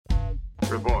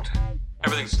Report.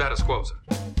 Everything's status quo, sir.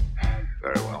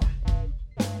 Very well.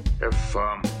 If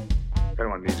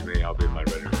anyone needs me, I'll be in my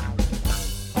ready room.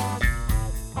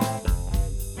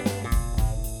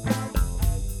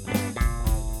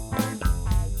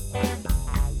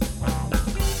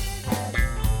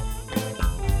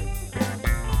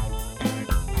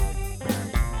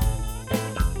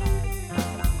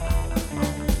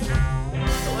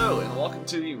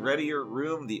 To the Readier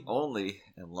Room, the only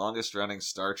and longest running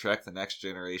Star Trek The Next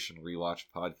Generation rewatch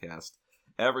podcast.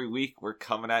 Every week we're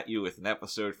coming at you with an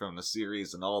episode from the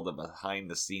series and all the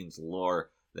behind the scenes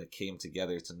lore that came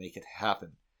together to make it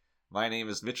happen. My name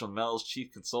is Mitchell Mells,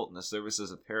 Chief Consultant of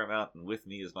Services at Paramount, and with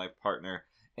me is my partner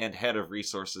and Head of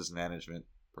Resources Management,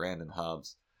 Brandon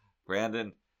Hobbs.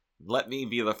 Brandon, let me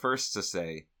be the first to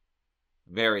say,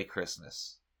 Merry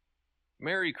Christmas.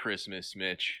 Merry Christmas,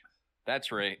 Mitch. That's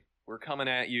right. We're coming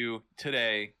at you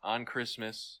today on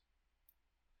Christmas.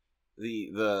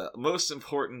 The most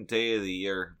important day of the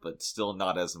year, but still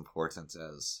not as important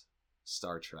as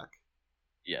Star Trek.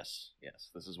 Yes,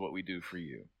 this is what we do for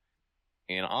you.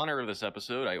 In honor of this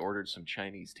episode, I ordered some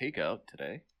Chinese takeout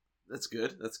today. That's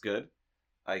good.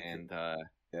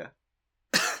 Yeah.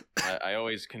 I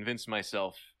always convince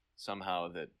myself somehow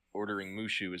that ordering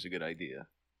mushu is a good idea.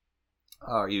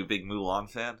 Oh, are you a big Mulan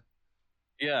fan?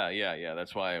 Yeah.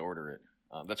 That's why I order it.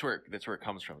 That's where it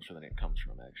comes from. That's where the name comes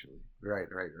from, actually. Right.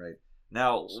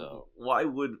 Now, why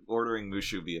would ordering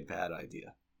mushu be a bad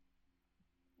idea?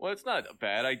 Well, it's not a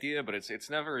bad idea, but it's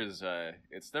never as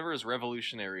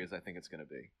revolutionary as I think it's going to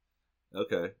be.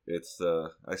 Okay, it's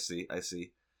I see.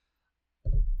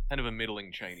 Kind of a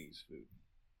middling Chinese food.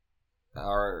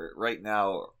 Right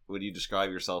now, would you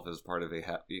describe yourself as part of a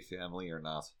happy family or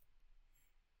not?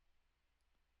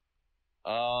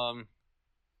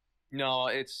 No,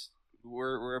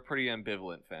 we're a pretty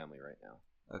ambivalent family right now.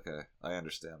 Okay, I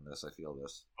understand this. I feel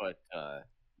this. But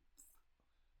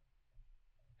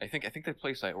I think the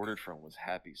place I ordered from was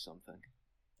Happy something.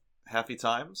 Happy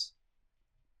Times?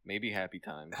 Maybe Happy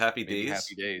Times. Happy Days?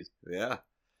 Happy Days. Yeah.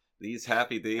 These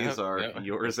happy days are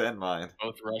yours and mine.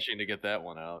 Both rushing to get that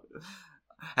one out.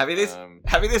 Happy Days?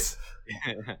 Happy Days?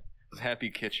 Happy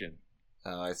Kitchen.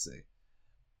 Oh, I see.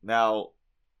 Now,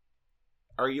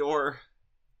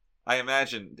 I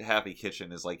imagine Happy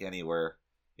Kitchen is like anywhere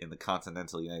in the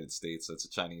continental United States that's a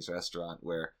Chinese restaurant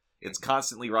where it's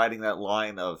constantly riding that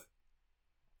line of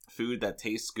food that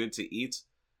tastes good to eat,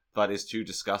 but is too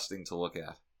disgusting to look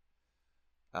at.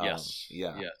 Yes.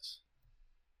 Yeah. Yes.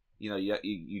 You know,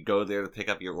 you go there to pick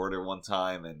up your order one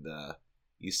time, and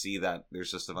you see that there's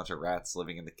just a bunch of rats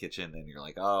living in the kitchen, and you're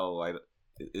like, oh,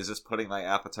 is this putting my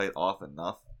appetite off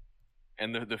enough?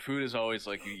 And the food is always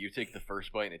like, you take the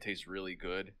first bite and it tastes really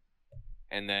good.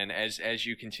 And then as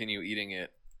you continue eating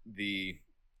it,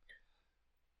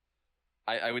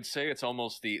 I would say it's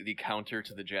almost the counter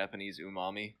to the Japanese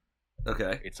umami.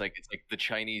 Okay. It's like the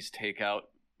Chinese takeout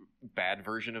bad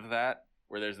version of that,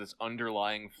 where there's this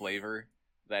underlying flavor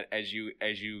that as you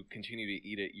continue to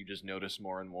eat it, you just notice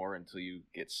more and more until you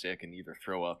get sick and either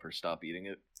throw up or stop eating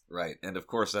it. Right. And of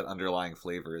course that underlying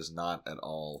flavor is not at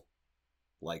all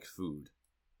like food,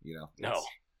 you know? No.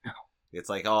 It's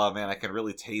like, oh man, I can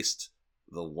really taste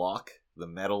the wok, the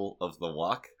metal of the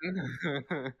wok.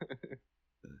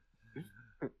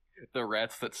 The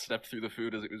rats that stepped through the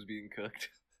food as it was being cooked.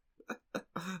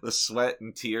 The sweat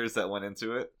and tears that went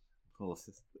into it.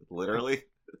 Literally.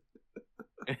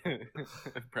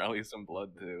 Probably some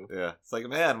blood too. Yeah. It's like,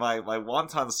 man, my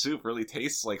wonton soup really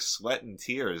tastes like sweat and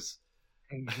tears.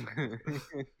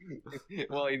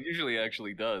 Well, it usually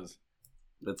actually does.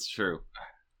 That's true.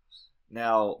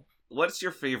 Now, what's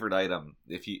your favorite item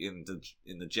if you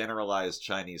in the generalized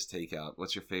Chinese takeout?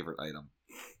 What's your favorite item?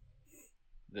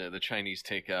 The Chinese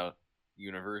takeout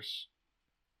universe.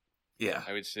 Yeah,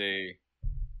 I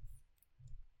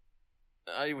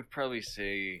would probably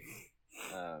say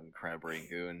crab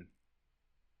rangoon.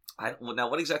 Now,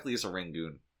 what exactly is a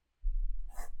rangoon?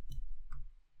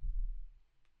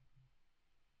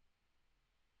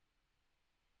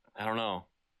 I don't know.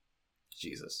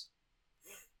 Jesus.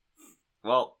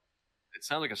 Well, it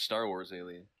sounds like a Star Wars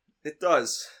alien. It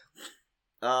does.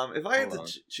 If I had to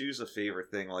choose a favorite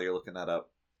thing while you're looking that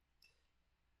up,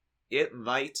 it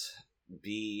might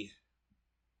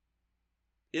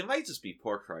just be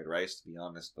pork fried rice, to be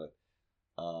honest, but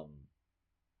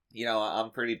you know,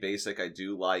 I'm pretty basic. I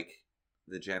do like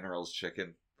the General's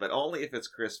chicken, but only if it's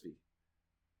crispy.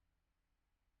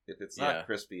 If it's not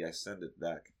crispy, I send it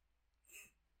back.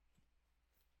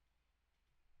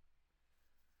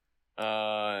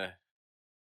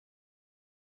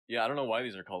 Yeah, I don't know why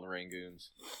these are called rangoons.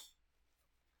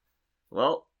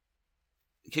 Well,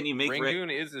 Can you make Rangoon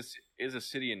is a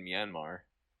city in Myanmar.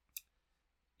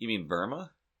 You mean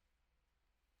Burma?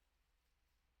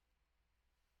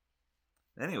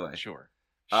 Anyway. Sure.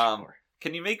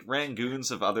 Can you make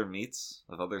rangoons of other meats,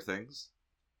 of other things?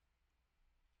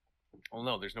 Well,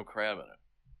 no, there's no crab in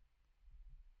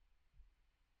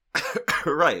it.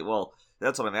 Right, well,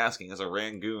 that's what I'm asking. Is a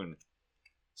rangoon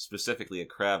specifically a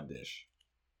crab dish?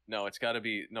 No, it's got to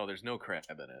be... No, there's no crab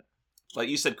in it. Like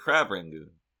you said, crab rangoon.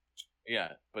 Yeah,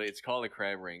 but it's called a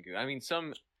crab rangoon. I mean,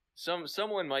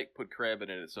 someone might put crab in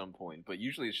it at some point, but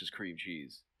usually it's just cream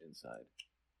cheese inside.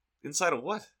 Inside of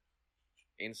what?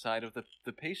 Inside of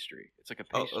the pastry. It's like a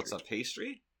pastry. Oh, it's a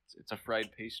pastry? It's a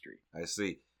fried pastry. I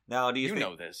see. Now, do you think...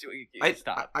 know this.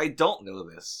 Stop. I don't know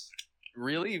this.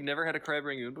 Really? You've never had a crab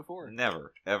rangoon before?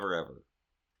 Never. Ever, ever.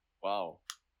 Wow.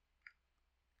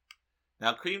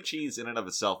 Now, cream cheese in and of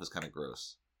itself is kind of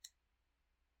gross.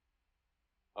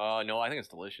 No, I think it's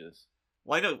delicious.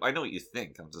 Well, I know what you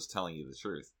think. I'm just telling you the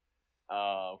truth.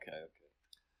 Okay.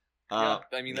 Yeah,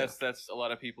 I mean that's a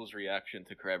lot of people's reaction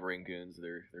to crab rangoons.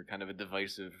 They're kind of a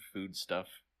divisive food stuff.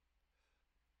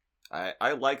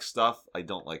 I like stuff. I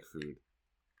don't like food,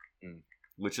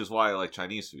 which is why I like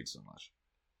Chinese food so much.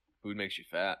 Food makes you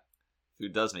fat.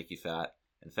 Food does make you fat,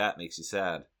 and fat makes you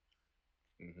sad.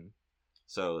 Mm-hmm.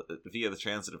 So via the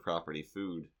transitive property,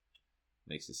 food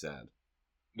makes you sad.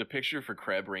 The picture for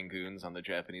crab rangoons on the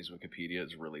Japanese Wikipedia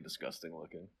is really disgusting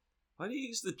looking. Why do you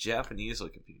use the Japanese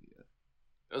Wikipedia?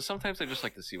 Sometimes I just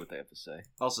like to see what they have to say.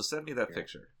 Also, send me that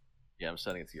picture. Yeah, I'm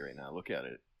sending it to you right now. Look at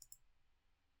it.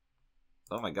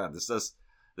 Oh my god,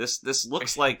 this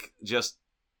looks like just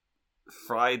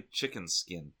fried chicken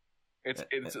skin.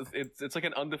 It's like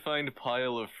an undefined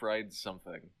pile of fried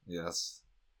something. Yes.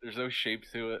 There's no shape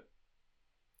to it.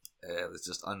 It's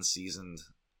just unseasoned.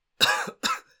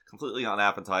 Completely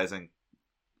unappetizing.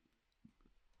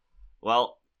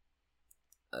 Well,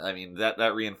 I mean,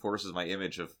 that reinforces my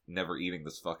image of never eating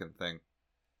this fucking thing.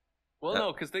 Well,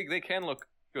 no, because they can look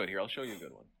good. Here, I'll show you a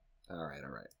good one. Alright.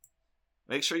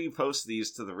 Make sure you post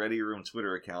these to the Readier Room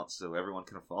Twitter account so everyone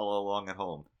can follow along at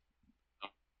home.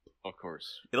 Of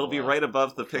course. It'll be right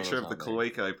above the picture of the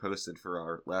cloaca I posted for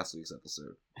our last week's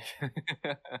episode.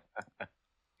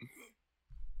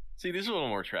 See, these are a little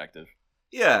more attractive.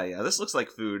 Yeah, this looks like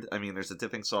food. I mean, there's a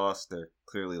dipping sauce. They're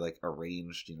clearly, like,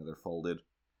 arranged. They're folded.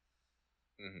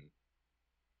 Mm-hmm.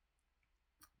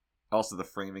 Also, the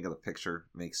framing of the picture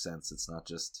makes sense. It's not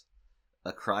just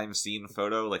a crime scene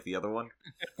photo like the other one.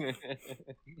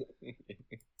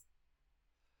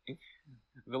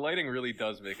 The lighting really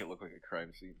does make it look like a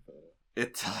crime scene photo.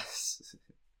 It does.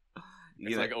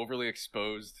 It's like overly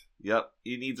exposed. Yep.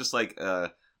 You need just like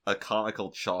a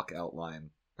comical chalk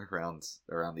outline around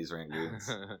these rangoons.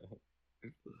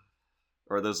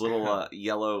 Or those little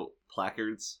yellow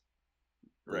placards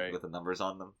with the numbers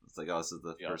on them. It's like, oh, this is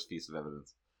the first piece of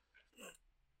evidence.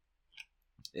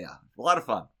 Yeah, a lot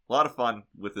of fun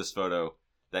with this photo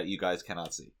that you guys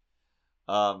cannot see.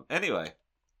 Anyway,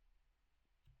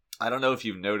 I don't know if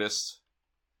you've noticed,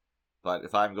 but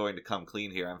if I'm going to come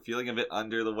clean here, I'm feeling a bit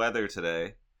under the weather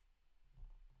today.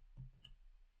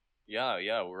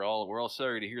 Yeah, we're all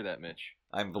sorry to hear that, Mitch.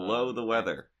 I'm below the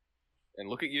weather. And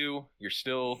look at you, you're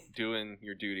still doing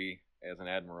your duty as an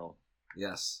admiral.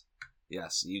 Yes,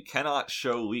 you cannot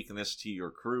show weakness to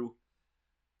your crew,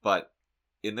 but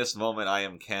in this moment I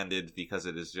am candid because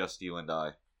it is just you and I.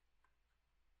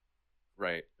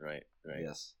 Right.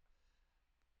 Yes.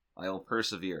 I will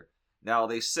persevere. Now,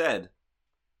 they said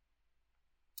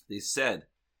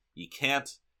you can't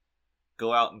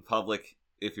go out in public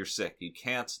if you're sick. You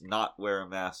can't not wear a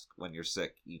mask when you're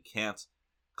sick. You can't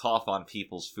cough on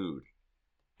people's food.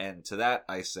 And to that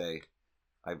I say,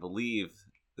 I believe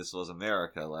this was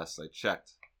America last I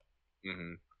checked.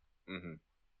 Mm-hmm.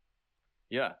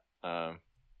 Yeah.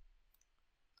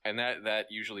 And that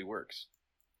usually works.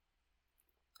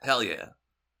 Hell yeah.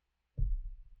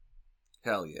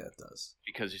 Hell yeah, it does.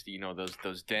 Because,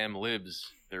 those damn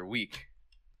libs, they're weak.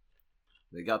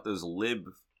 They got those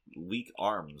weak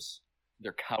arms.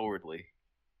 They're cowardly.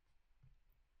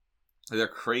 They're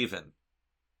craven.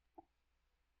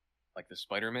 Like the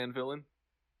Spider-Man villain?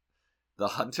 The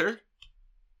Hunter?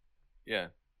 Yeah.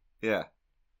 Yeah.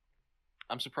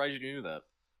 I'm surprised you knew that.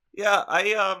 Yeah,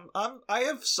 I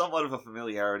have somewhat of a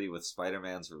familiarity with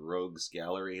Spider-Man's rogues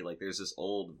gallery. Like, there's this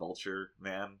old Vulture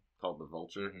man called the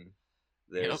Vulture. Mm-hmm.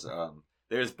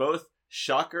 There's both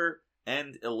Shocker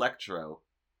and Electro,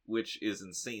 which is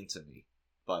insane to me,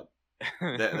 but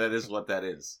that is what that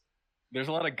is. There's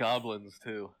a lot of goblins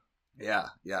too. Yeah,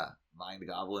 mind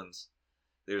goblins.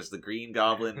 There's the Green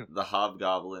Goblin, the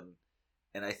Hobgoblin,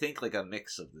 and I think like a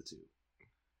mix of the two.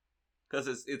 Because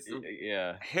it's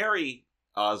Yeah. Harry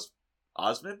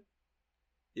Osmond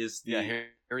is the Yeah,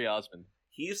 Harry Osmond.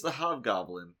 he's the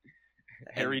Hobgoblin.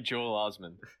 Harry Joel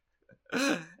Osmond.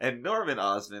 And Norman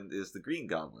Osmond is the Green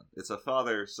Goblin. It's a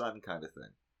father-son kind of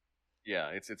thing. Yeah,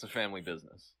 it's a family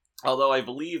business. Although I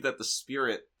believe that the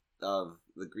spirit of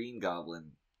the Green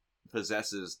Goblin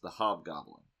possesses the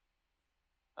Hobgoblin.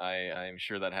 I'm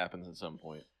sure that happens at some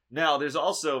point. Now, there's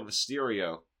also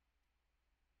Mysterio,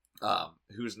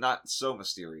 who's not so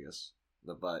mysterious,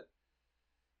 but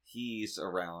he's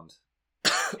around.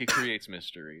 He creates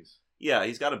mysteries. Yeah,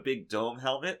 he's got a big dome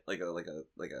helmet, like a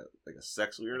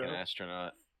sex weirdo. Like an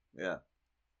astronaut. Yeah.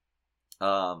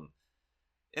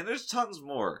 And there's tons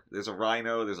more. There's a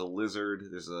rhino, there's a lizard,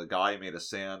 there's a guy made of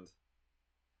sand.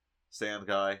 Sand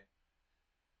guy.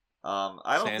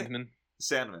 I don't Sandman?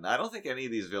 Sandman. I don't think any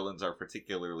of these villains are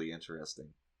particularly interesting.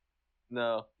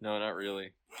 No, not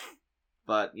really.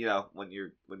 But, you know, when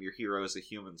your hero is a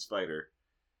human spider,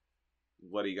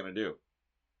 what are you gonna do?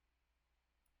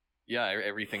 Yeah,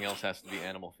 everything else has to be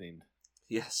animal themed.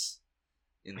 Yes.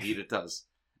 Indeed it does.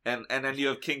 And then you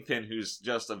have Kingpin, who's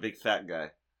just a big fat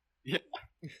guy. Yeah.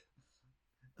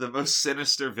 The most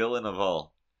sinister villain of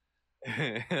all.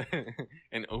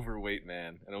 An overweight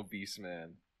man, an obese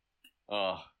man.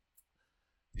 Oh,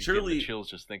 you get Truly the chills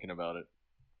just thinking about it.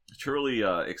 Truly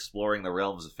exploring the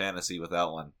realms of fantasy with that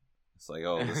one. It's like,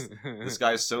 oh, this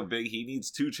guy's so big he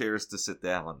needs 2 chairs to sit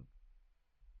down.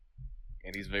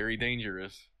 And he's very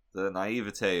dangerous. The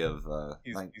naivete of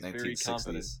He's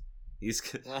 1960s. He's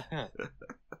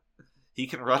He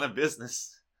can run a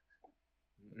business.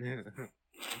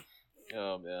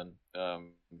 Oh man.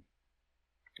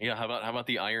 Yeah, how about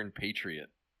the Iron Patriot?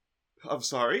 I'm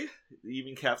sorry? You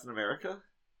mean Captain America?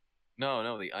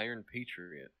 No, the Iron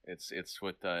Patriot. It's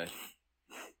what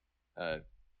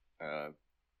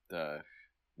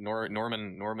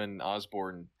Norman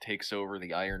Osborn takes over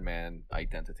the Iron Man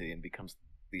identity and becomes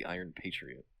the Iron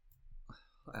Patriot.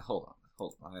 Hold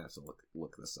on. I have to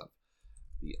look this up.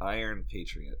 The Iron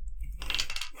Patriot.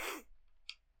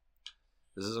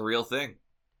 This is a real thing.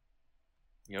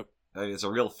 Yep. I mean, it's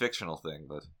a real fictional thing,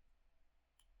 but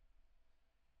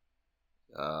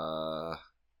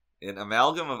an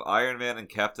amalgam of Iron Man and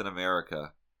Captain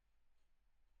America.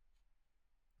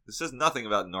 This says nothing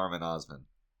about Norman Osborn.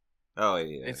 Oh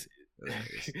yeah. It's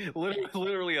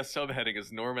literally a subheading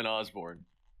is Norman Osborn.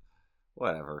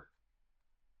 Whatever.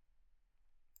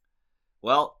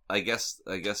 Well, I guess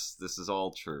this is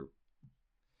all true.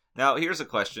 Now, here's a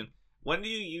question. When do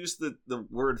you use the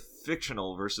word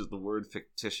fictional versus the word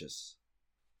fictitious?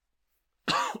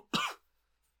 I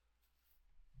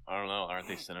don't know. Aren't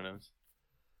they synonyms?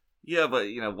 Yeah, but,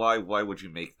 you know, why would you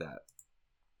make that?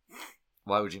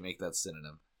 Why would you make that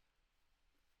synonym?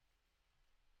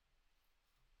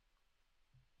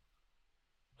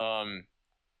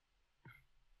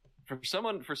 For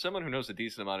someone who knows a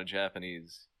decent amount of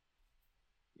Japanese,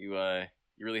 you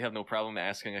really have no problem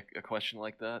asking a question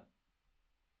like that?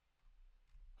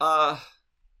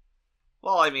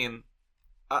 Well, I mean,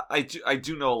 I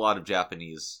do know a lot of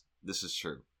Japanese. This is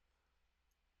true.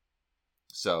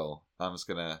 So, I'm just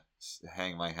gonna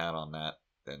hang my hat on that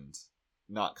and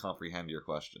not comprehend your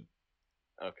question.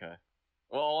 Okay.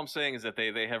 Well, all I'm saying is that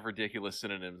they have ridiculous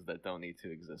synonyms that don't need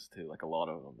to exist too, like a lot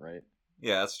of them, right?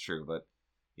 Yeah, that's true, but,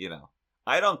 you know,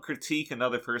 I don't critique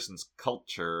another person's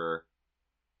culture,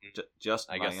 just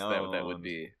my own. I guess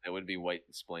that would be white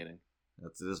splaining.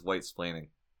 It is white splaining.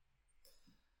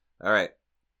 All right.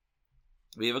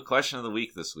 We have a question of the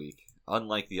week this week,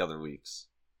 unlike the other weeks,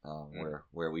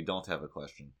 where we don't have a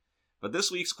question. But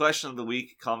this week's question of the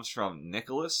week comes from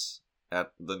Nicholas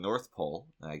at the North Pole,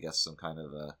 I guess some kind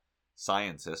of a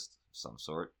scientist of some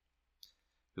sort,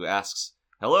 who asks,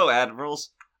 "Hello,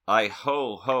 Admirals. I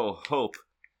hope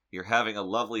you're having a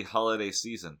lovely holiday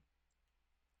season.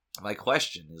 My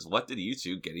question is, what did you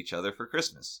two get each other for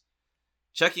Christmas?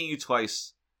 Checking you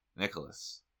twice,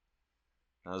 Nicholas."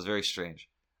 That was very strange.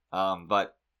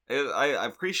 But I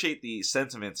appreciate the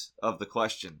sentiment of the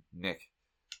question, Nick.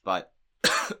 But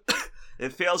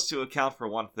it fails to account for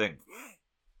one thing,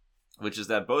 which is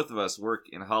that both of us work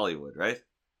in Hollywood, right?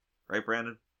 Right,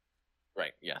 Brandon?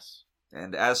 Right, yes.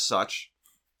 And as such,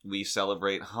 we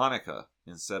celebrate Hanukkah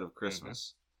instead of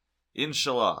Christmas. Mm-hmm.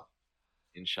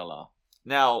 Inshallah.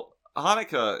 Now,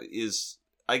 Hanukkah is,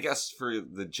 I guess for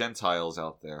the Gentiles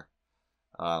out there,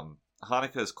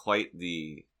 Hanukkah is quite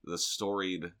the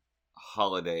storied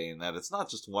holiday in that it's not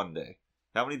just one day.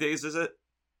 How many days is it?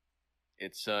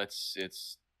 It's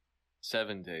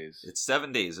 7 days. It's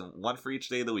 7 days, and one for each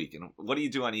day of the week. And what do you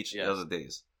do on each of the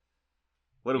days?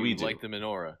 What do we do? You light the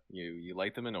menorah. You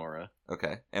light the menorah.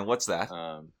 Okay, and what's that?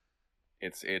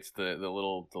 It's the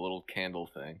little candle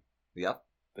thing. Yep.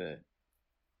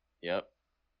 Yep.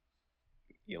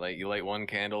 You light one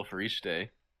candle for each day,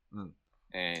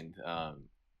 and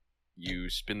you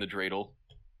spin the dreidel.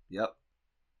 Yep.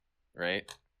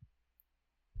 Right.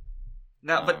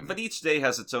 Now, but each day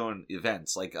has its own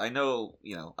events. Like, I know,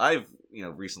 I've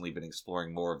recently been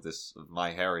exploring more of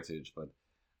my heritage. But,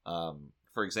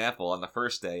 for example, on the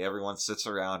first day, everyone sits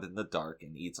around in the dark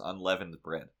and eats unleavened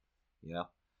bread.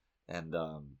 And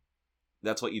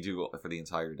that's what you do for the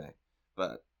entire day.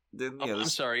 But then, I'm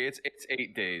sorry, it's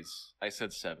 8 days. I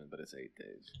said 7, but it's 8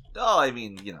 days. Oh, I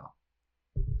mean,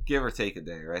 give or take a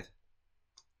day, right?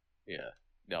 Yeah.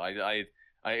 No, I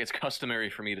it's customary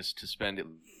for me to spend at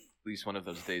least one of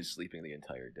those days sleeping the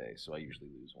entire day, so I usually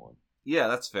lose one. Yeah,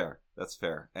 that's fair. That's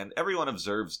fair. And everyone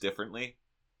observes differently.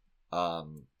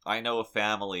 I know a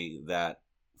family that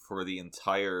for the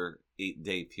entire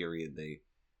 8-day period, they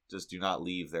just do not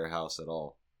leave their house at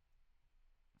all.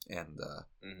 And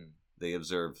they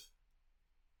observe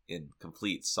in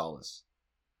complete solace.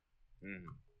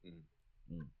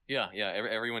 Yeah,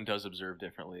 everyone does observe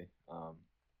differently.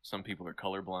 Some people are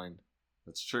colorblind.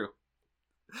 That's true.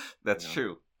 That's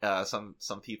true.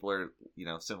 Some people are,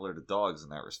 similar to dogs in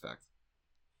that respect.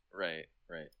 Right.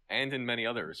 And in many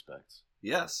other respects.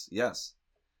 Yes.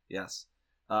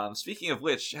 Speaking of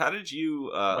which, how did you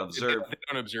observe... They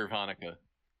don't observe Hanukkah.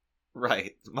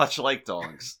 Right. Much like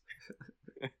dogs.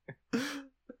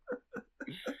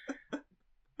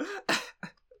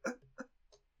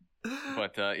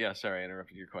 But, sorry, I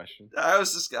interrupted your question.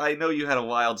 I know you had a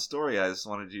wild story. I just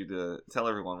wanted you to tell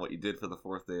everyone what you did for the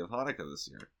 4th day of Hanukkah this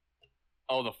year.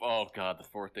 Oh God, the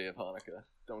 4th day of Hanukkah.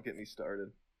 Don't get me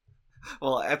started.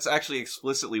 Well, that's actually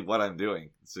explicitly what I'm doing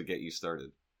to get you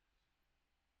started.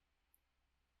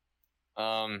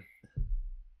 Well,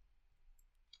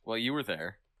 you were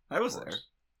there. I was there.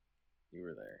 You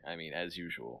were there. I mean, as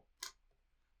usual.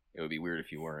 It would be weird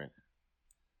if you weren't.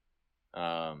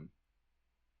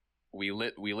 We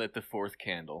lit the 4th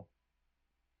candle.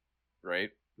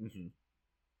 Right? Mm-hmm.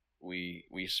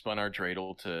 We spun our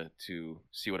dreidel to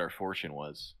see what our fortune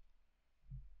was.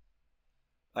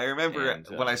 I remember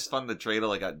when I spun the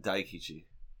dreidel, I got Daikichi.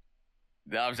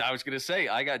 I was gonna say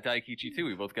I got Daikichi too.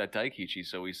 We both got Daikichi,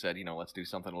 so we said, let's do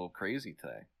something a little crazy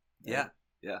today. Yeah.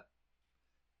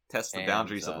 Test the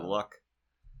boundaries of luck.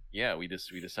 Yeah, we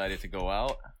decided to go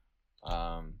out,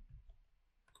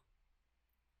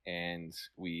 and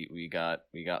we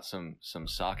got some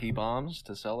sake bombs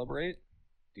to celebrate.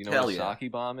 Do you know what a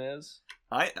sake bomb is?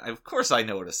 Of course I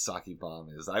know what a sake bomb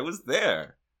is. I was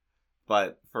there.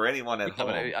 But for anyone at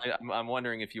home... I'm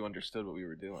wondering if you understood what we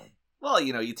were doing. Well,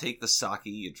 you take the sake,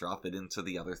 you drop it into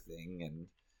the other thing, and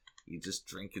you just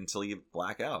drink until you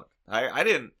black out. I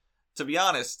didn't... To be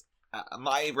honest,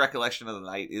 my recollection of the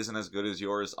night isn't as good as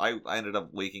yours. I ended up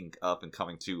waking up and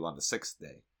coming to on the 6th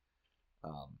day.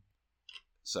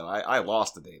 So I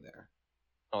lost a day there.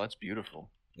 Oh, that's beautiful.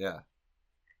 Yeah.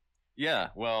 Yeah,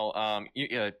 well,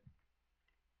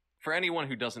 for anyone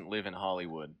who doesn't live in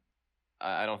Hollywood,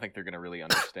 I don't think they're going to really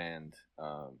understand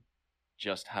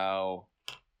just how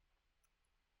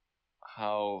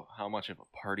much of a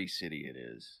party city it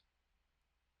is.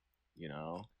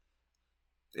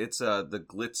 It's the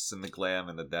glitz and the glam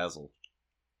and the dazzle.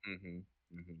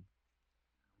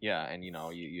 Yeah, and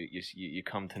you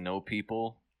come to know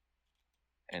people,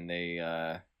 and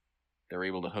they're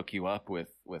able to hook you up with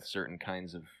certain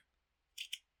kinds of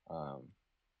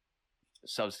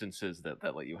substances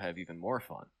that let you have even more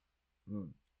fun.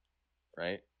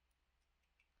 Right?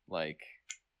 Like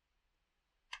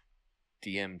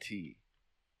DMT.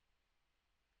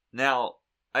 Now,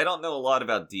 I don't know a lot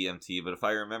about DMT, but if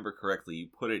I remember correctly, you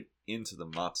put it into the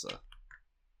matzah.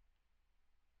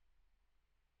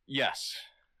 Yes,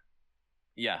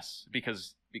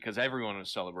 because everyone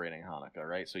is celebrating Hanukkah,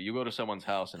 right? So you go to someone's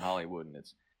house in Hollywood, and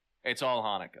it's all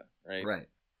Hanukkah, right? Right.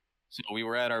 So we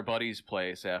were at our buddy's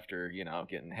place after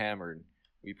getting hammered.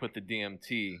 We put the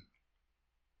DMT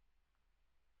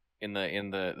in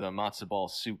the matzo ball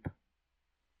soup,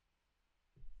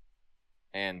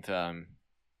 and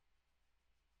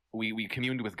we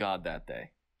communed with God that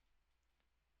day.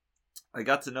 I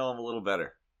got to know him a little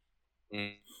better.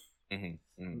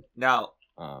 Now,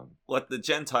 what the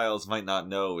Gentiles might not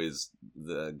know is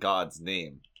the God's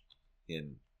name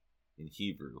in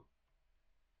Hebrew,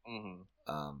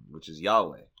 which is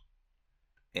Yahweh.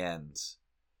 And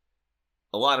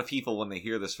a lot of people, when they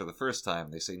hear this for the first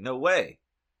time, they say, "No way!"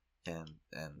 And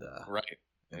right,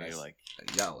 and you're like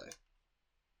Yahweh.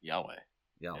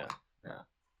 Yeah.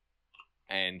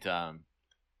 And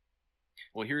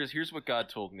well, here's what God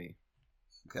told me.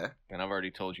 Okay. And I've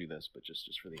already told you this, but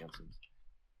just for the Ensigns.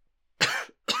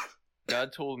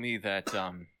 God told me that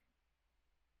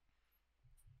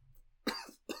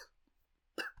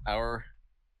our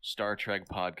Star Trek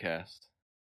podcast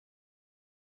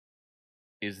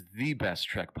is the best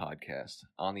Trek podcast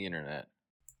on the internet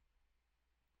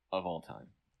of all time.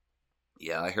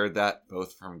 Yeah, I heard that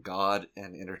both from God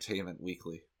and Entertainment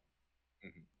Weekly.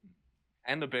 Mm-hmm.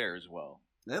 And the Bear as well.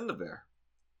 And the Bear.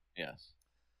 Yes.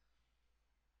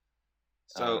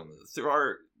 So, through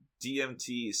our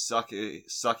DMT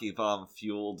sucky bomb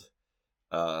fueled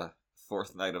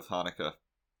fourth night of Hanukkah,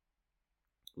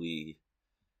 we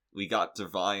got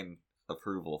divine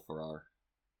approval for our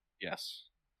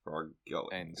goings.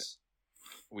 And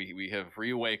we have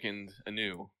reawakened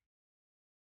anew,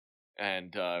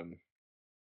 and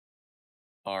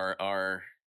we're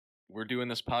doing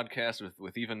this podcast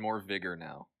with even more vigor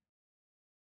now.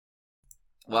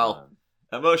 Well,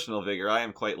 emotional vigor. I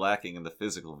am quite lacking in the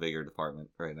physical vigor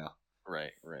department right now.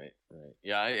 Right.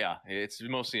 Yeah. It's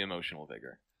mostly emotional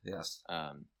vigor. Yes.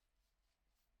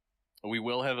 We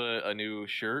will have a new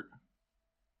shirt.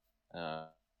 The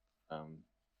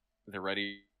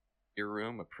Readier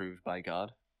Room, approved by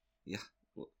God. Yeah,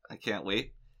 well, I can't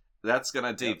wait. That's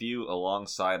gonna debut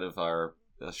alongside of our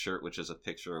shirt, which is a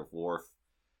picture of Worf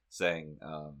saying,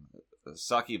 "The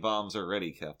sake bombs are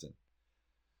ready, Captain."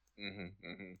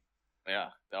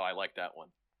 Yeah. Oh, I like that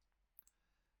one.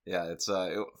 Yeah, it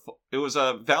was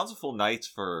a bountiful night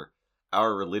for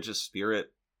our religious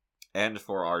spirit and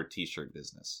for our t-shirt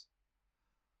business.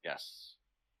 Yes.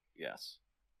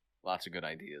 Lots of good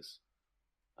ideas.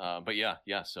 But yeah.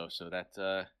 So that's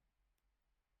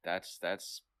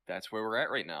where we're at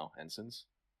right now, Ensigns.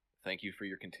 Thank you for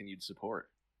your continued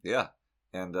support. Yeah,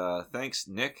 and thanks,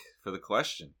 Nick, for the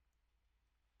question.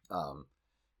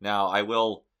 Now I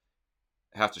will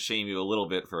have to shame you a little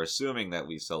bit for assuming that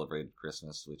we celebrated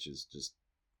Christmas, which is just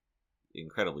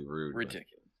incredibly rude.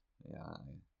 Ridiculous. Yeah,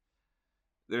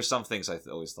 there's some things I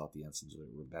always thought the Ensigns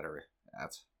were better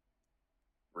at.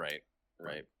 Right.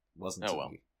 Wasn't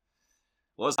not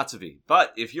to be.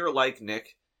 But if you're like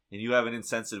Nick and you have an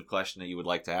insensitive question that you would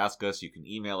like to ask us, you can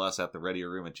email us at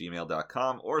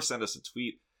thereadierroom@gmail.com or send us a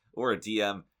tweet or a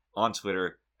DM on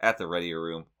Twitter at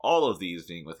thereadierroom. All of these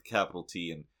being with a capital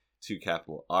T and 2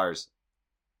 capital R's.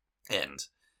 And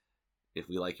if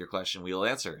we like your question, we'll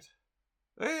answer it.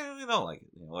 We don't like it,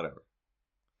 whatever.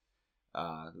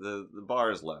 The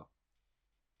bar is low.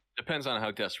 Depends on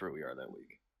how desperate we are that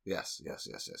week. Yes.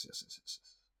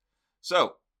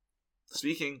 So,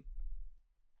 speaking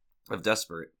of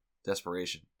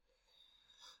desperation,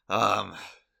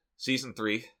 season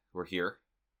 3, we're here.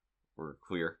 We're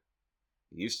queer.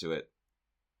 Used to it.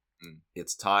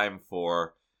 It's time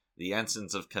for the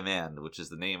Ensigns of Command, which is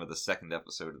the name of the second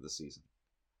episode of the season.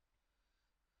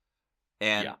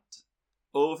 And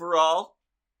overall,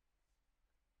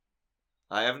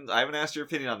 I haven't asked your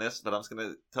opinion on this, but I'm just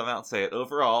gonna come out and say it.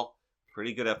 Overall,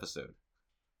 pretty good episode.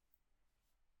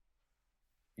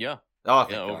 Yeah. Oh,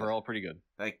 yeah. Overall, pretty good.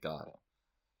 Thank God.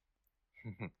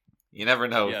 You never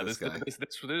know. Yeah, with this guy.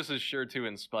 This is sure to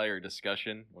inspire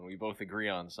discussion when we both agree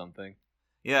on something.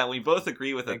 Yeah, we both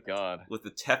agree with Thank God. With the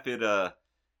tepid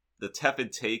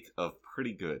take of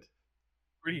pretty good.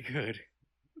 Pretty good.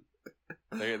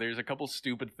 There's a couple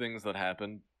stupid things that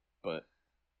happen, but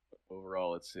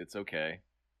overall, it's okay.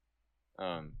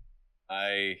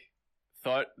 I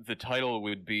thought the title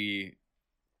would be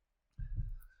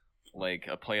like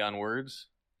a play on words.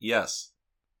 Yes.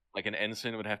 Like an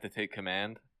ensign would have to take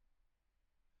command.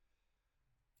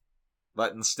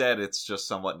 But instead, it's just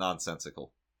somewhat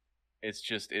nonsensical. It's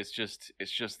just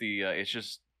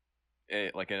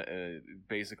like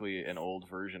basically an old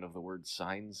version of the word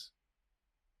signs.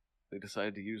 They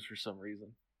decided to use for some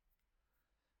reason.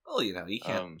 Well, you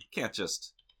can't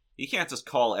just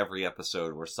call every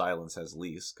episode where silence has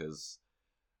lease, because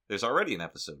there's already an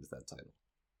episode with that title.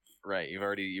 Right, you've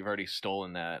already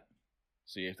stolen that,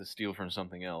 so you have to steal from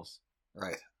something else.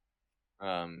 Right.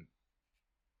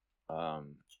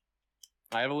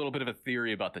 I have a little bit of a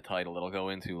theory about the title that I'll go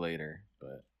into later,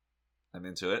 but I'm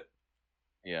into it.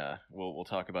 Yeah, we'll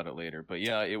talk about it later. But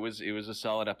yeah, it was a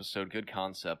solid episode, good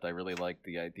concept. I really liked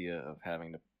the idea of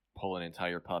having to pull an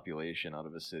entire population out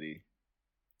of a city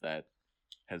that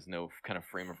has no kind of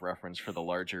frame of reference for the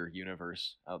larger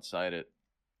universe outside it.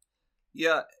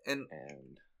 Yeah, and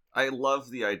I love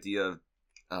the idea of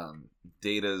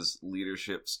Data's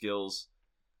leadership skills,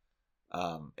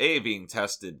 A, being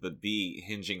tested, but B,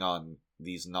 hinging on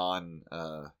these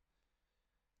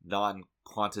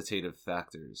non-quantitative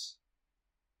factors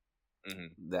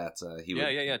that he would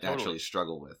naturally totally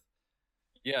struggle with.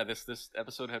 Yeah, this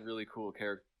episode had really cool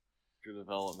character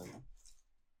development.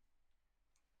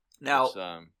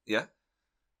 Now, yeah?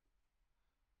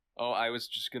 Oh, I was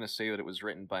just gonna say that it was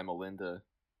written by Melinda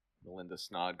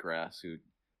Snodgrass, who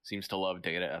seems to love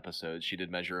Data episodes. She did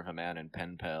Measure of a Man and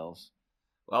Pen Pals.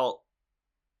 Well,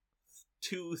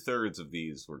 2/3 of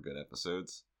these were good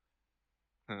episodes.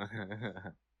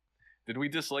 Did we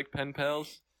dislike Pen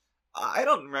Pals? I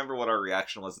don't remember what our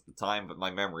reaction was at the time, but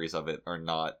my memories of it are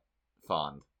not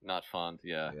fond. Not fond.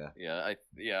 Yeah. I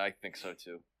think so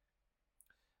too.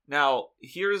 Now,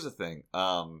 here's the thing.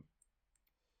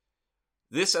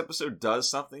 This episode does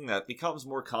something that becomes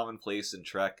more commonplace in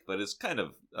Trek, but is kind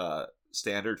of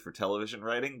standard for television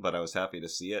writing, but I was happy to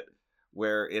see it,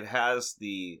 where it has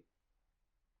the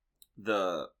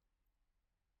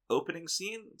opening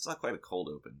scene. It's not quite a cold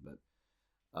open, but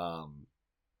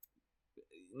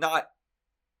not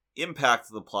impact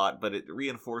the plot, but it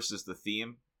reinforces the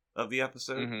theme of the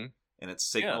episode, and it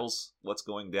signals what's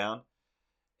going down.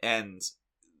 And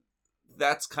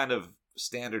that's kind of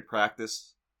standard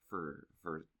practice for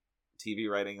TV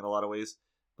writing in a lot of ways,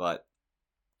 but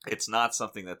it's not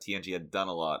something that TNG had done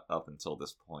a lot up until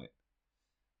this point.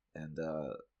 And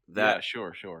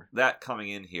sure. That coming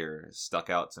in here stuck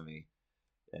out to me,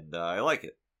 and I like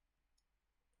it.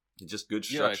 It's just good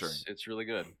structuring. Yeah, it's really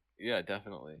good. Yeah,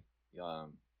 definitely.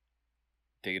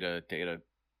 Data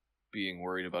being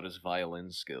worried about his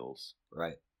violin skills.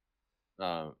 Right.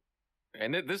 And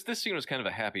this scene was kind of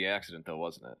a happy accident, though,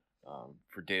 wasn't it?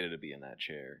 For Data to be in that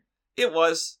chair. It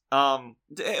was.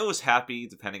 It was happy,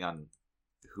 depending on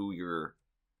who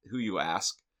you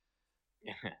ask.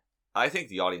 I think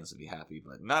the audience would be happy,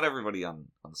 but not everybody on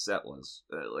set was.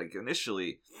 Like,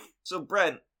 initially... So,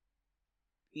 Brent,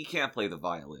 he can't play the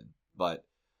violin, but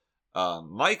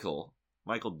Michael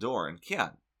Dorn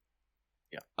can.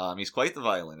 Yeah. He's quite the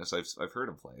violinist. I've heard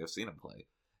him play. I've seen him play.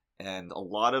 And a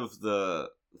lot of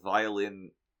the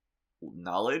violin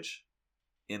knowledge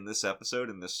in this episode,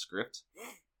 in this script,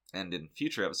 and in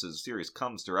future episodes of the series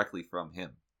comes directly from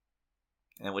him.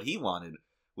 And what he wanted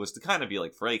was to kind of be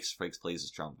like Frakes. Frakes plays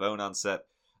his trombone on set,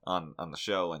 on the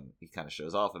show, and he kind of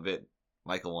shows off a bit.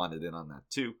 Michael wanted in on that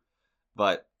too.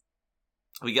 But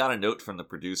we got a note from the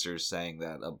producers saying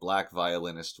that a black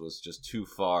violinist was just too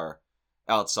far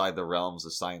outside the realms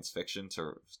of science fiction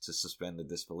to suspend the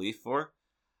disbelief for.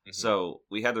 So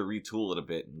we had to retool it a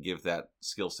bit and give that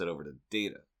skill set over to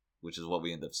Data, which is what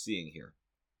we end up seeing here.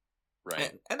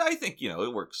 Right. And I think,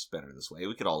 it works better this way.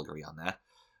 We could all agree on that.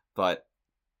 But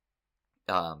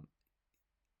not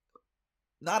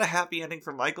a happy ending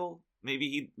for Michael. Maybe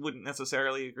he wouldn't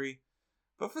necessarily agree,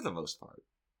 but for the most part.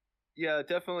 Yeah,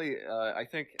 definitely. I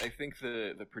think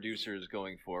the producers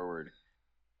going forward,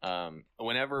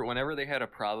 whenever they had a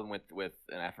problem with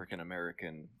an African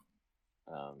American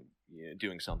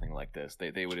doing something like this,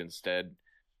 they would instead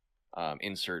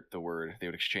insert the word. They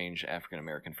would exchange African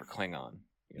American for Klingon.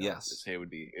 Yes, it would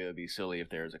be silly if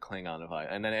there's a Klingon of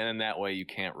and then in that way you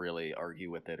can't really argue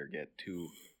with it or get too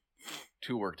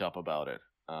worked up about it.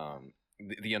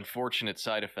 The unfortunate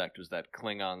side effect was that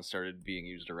Klingons started being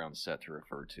used around set to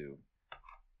refer to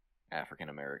African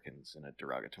Americans in a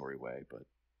derogatory way. But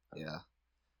yeah,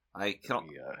 I can't.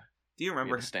 Do you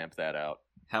remember stamp that out?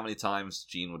 How many times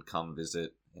Gene would come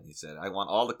visit and he said, "I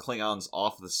want all the Klingons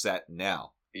off the set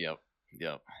now." Yep.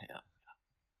 It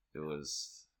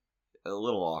was a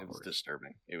little awkward. It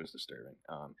was disturbing.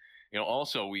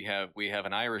 Also we have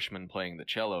an Irishman playing the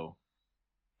cello,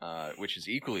 which is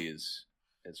equally as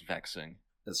vexing.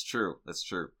 That's true.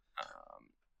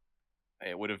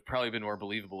 It would have probably been more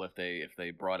believable if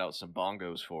they brought out some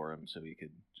bongos for him so he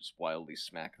could just wildly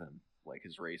smack them like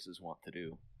his races want to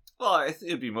do. Well, I think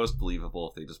it'd be most believable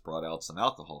if they just brought out some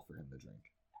alcohol for him to drink.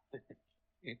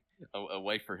 A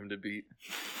wife for him to beat.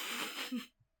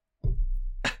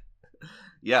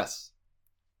 Yes,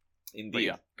 indeed. But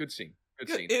yeah, good scene. Good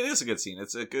scene. It is a good scene.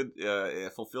 It's a good.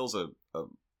 It fulfills a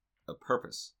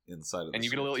purpose inside of. And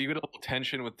you get a little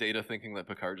tension with Data thinking that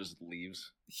Picard just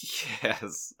leaves.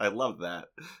 Yes, I love that.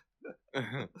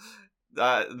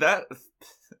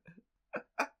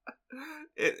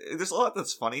 There's a lot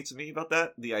that's funny to me about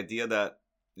that. The idea that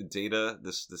Data,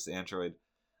 this android,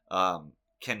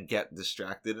 can get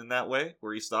distracted in that way,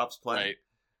 where he stops playing. Right.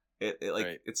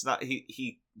 Right. It's not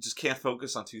he just can't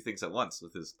focus on two things at once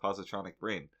with his positronic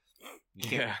brain.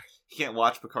 He can't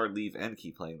watch Picard leave and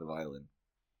keep playing the violin.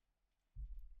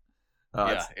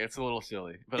 It's a little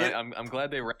silly, but I'm glad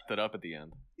they wrapped it up at the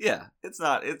end. Yeah, it's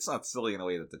not silly in a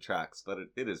way that detracts, but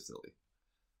it is silly.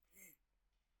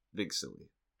 Big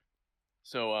silly.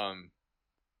 So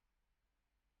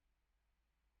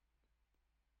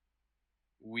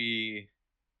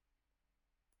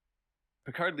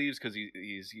Picard leaves because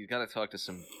he's got to talk to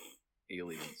some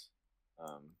aliens.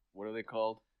 What are they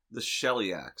called? The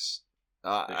Shellyacs.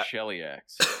 The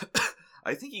Shellyax.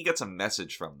 I think he gets a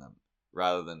message from them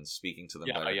rather than speaking to them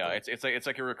directly. Yeah. It's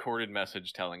like a recorded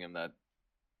message telling him that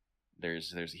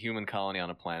there's a human colony on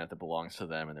a planet that belongs to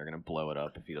them, and they're gonna blow it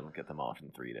up if he doesn't get them off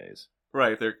in 3 days.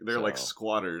 Right, they're like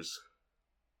squatters.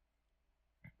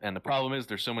 And the problem is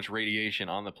there's so much radiation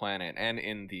on the planet and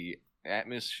in the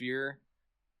atmosphere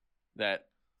that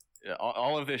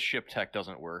all of this ship tech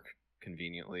doesn't work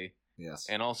conveniently. Yes.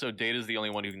 And also Data's the only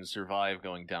one who can survive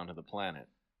going down to the planet.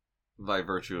 By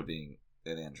virtue of being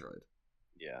an android.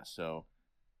 Yeah, so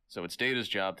it's Data's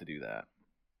job to do that.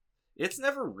 It's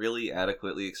never really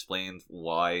adequately explained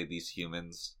why these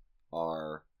humans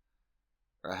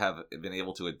have been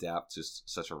able to adapt to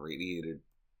such a radiated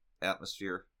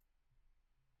atmosphere.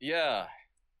 Yeah.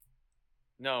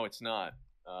 No, it's not.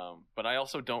 But I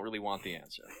also don't really want the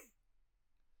answer.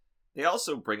 They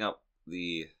also bring up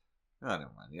the... Oh,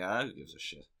 never mind. Yeah, who gives a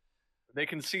shit? They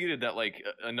conceded that, like,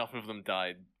 enough of them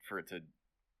died for it to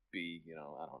be, I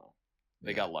don't know.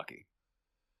 They got lucky.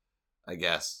 I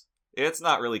guess. It's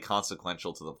not really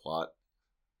consequential to the plot.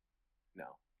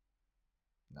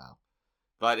 No.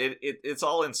 But it's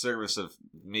all in service of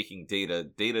making Data.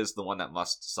 Data is the one that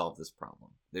must solve this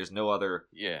problem. There's no other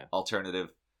alternative.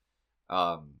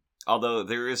 Although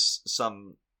there is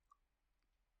some...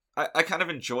 I kind of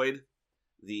enjoyed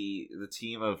the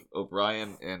team of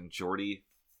O'Brien and Geordi,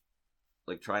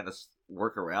 like, trying to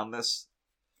work around this.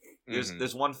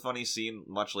 There's one funny scene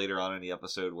much later on in the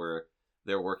episode where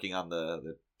they're working on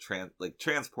the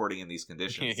transporting in these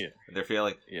conditions, and they're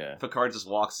failing. Yeah. Picard just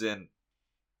walks in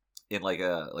like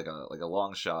a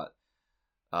long shot.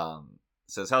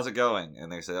 Says, "How's it going?"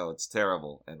 And they say, "Oh, it's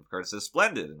terrible." And Picard says,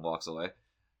 "Splendid," and walks away.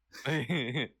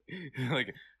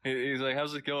 Like, he's like,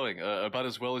 "How's it going?" About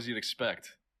as well as you'd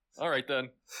expect. All right then.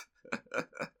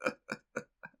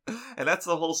 And that's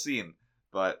the whole scene,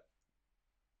 but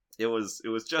it was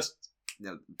just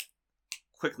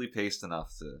quickly paced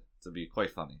enough to be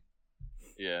quite funny.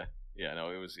 Yeah, no,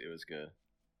 it was good.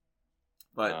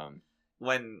 But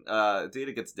when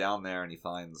Data gets down there and he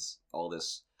finds all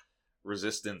this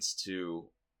resistance to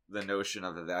the notion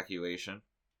of evacuation,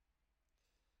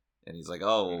 and he's like,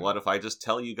 "Oh, well, what if I just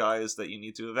tell you guys that you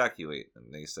need to evacuate?"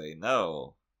 And they say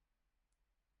no.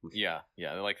 Yeah.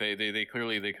 Like they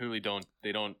clearly don't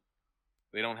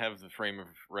have the frame of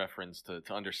reference to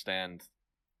understand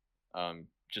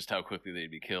just how quickly they'd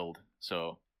be killed.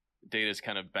 So Data's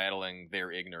kind of battling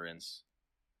their ignorance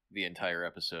the entire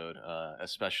episode,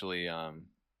 especially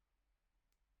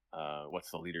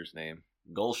what's the leader's name?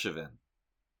 Golshevin.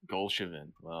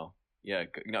 Well, yeah,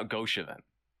 Goshevin.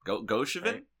 Goshevin?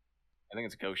 Right? I think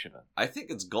it's Goshevin. I think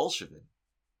it's Golshevin.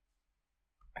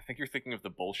 I think you're thinking of the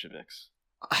Bolsheviks.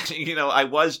 I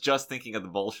was just thinking of the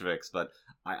Bolsheviks, but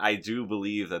I do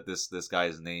believe that this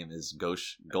guy's name is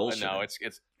Golshevin.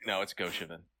 No, it's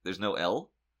Goshevin. There's no L?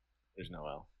 There's no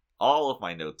L. All of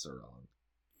my notes are wrong.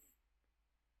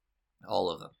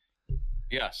 All of them.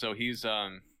 Yeah, so he's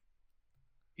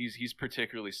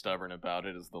particularly stubborn about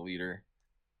it as the leader,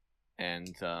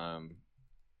 and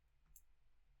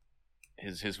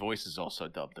his voice is also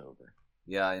dubbed over.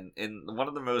 Yeah, in one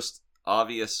of the most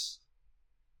obvious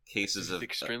cases of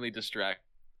extremely distracting.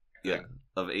 Yeah,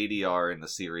 of ADR in the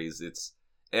series, it's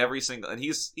every single, and he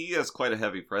has quite a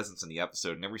heavy presence in the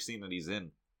episode, and every scene that he's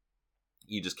in,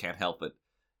 you just can't help but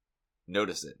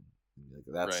notice it.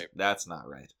 That's not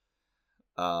right.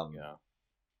 Yeah.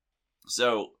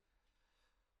 So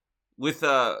with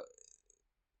I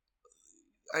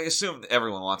assume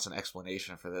everyone wants an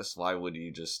explanation for this. Why would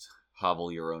you just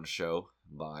hobble your own show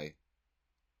by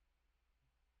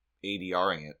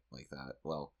ADRing it like that?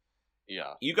 Well,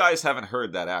 yeah. You guys haven't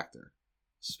heard that actor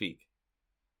speak.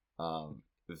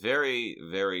 Very,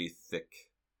 very thick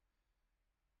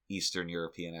Eastern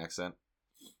European accent.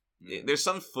 There's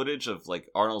some footage of like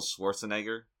Arnold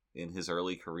Schwarzenegger in his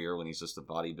early career when he's just a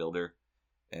bodybuilder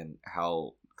and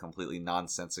how completely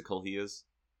nonsensical he is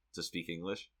to speak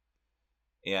English.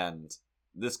 And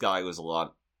this guy was a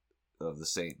lot of the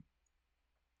same,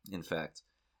 in fact.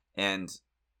 And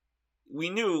we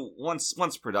knew once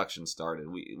production started,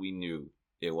 we knew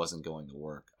it wasn't going to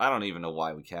work. I don't even know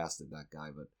why we casted that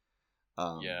guy, but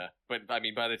yeah, but I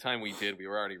mean, by the time we did, we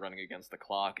were already running against the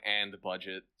clock and the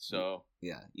budget, so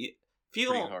yeah,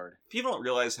 people don't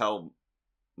realize how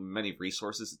many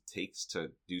resources it takes to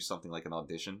do something like an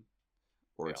audition,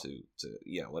 or to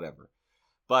whatever.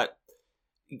 But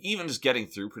even just getting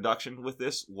through production with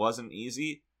this wasn't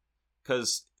easy,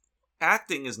 because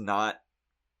acting is not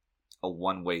a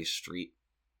one-way street.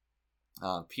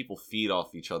 People feed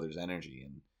off each other's energy,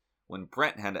 and when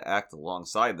Brent had to act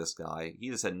alongside this guy, he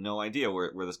just had no idea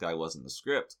where this guy was in the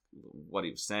script, what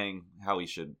he was saying, how he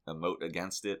should emote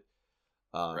against it.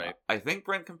 Right. I think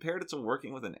Brent compared it to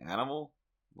working with an animal,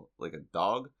 like a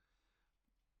dog.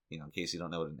 You know, in case you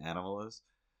don't know what an animal is.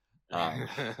 But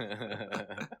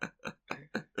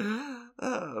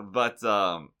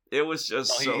it was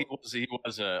just he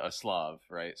was a Slav,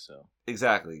 right? So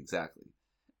exactly.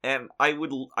 And I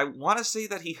want to say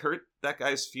that he hurt that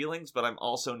guy's feelings, but I'm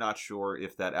also not sure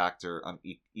if that actor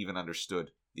even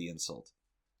understood the insult,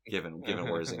 given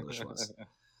where his English was.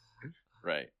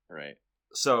 Right.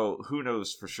 So who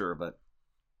knows for sure? But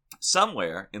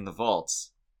somewhere in the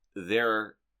vaults,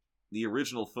 the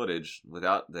original footage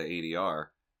without the ADR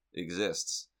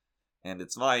exists, and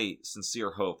it's my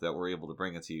sincere hope that we're able to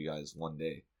bring it to you guys one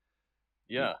day.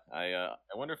 Yeah, I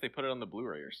wonder if they put it on the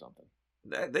Blu-ray or something.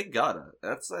 They gotta.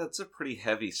 That's a pretty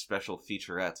heavy special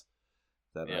featurette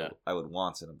that I would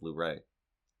want in a Blu-ray.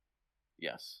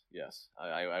 Yes.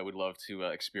 I would love to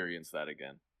experience that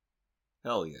again.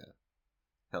 Hell yeah.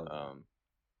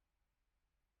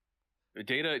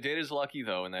 Data's lucky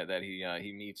though in that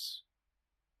he meets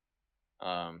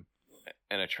an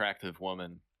attractive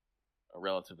woman, a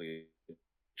relatively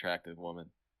attractive woman.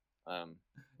 You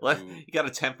gotta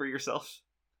temper yourself.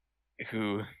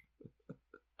 Who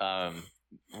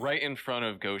right in front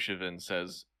of Goshevin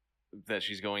says that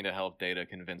she's going to help Data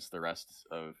convince the rest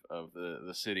of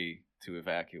the city to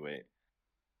evacuate.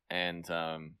 And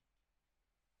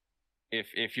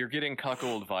if you're getting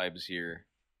cuckold vibes here,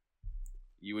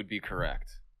 you would be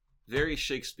correct. Very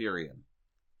Shakespearean.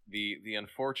 The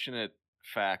unfortunate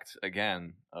fact,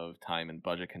 again, of time and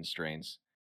budget constraints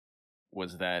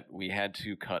was that we had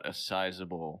to cut a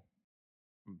sizable,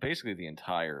 basically the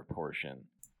entire portion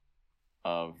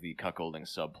of the cuckolding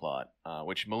subplot,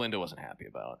 which Melinda wasn't happy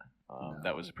about. No.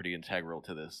 That was pretty integral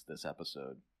to this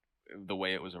episode, the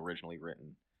way it was originally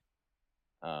written.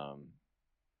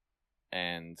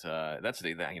 And that's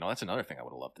another thing I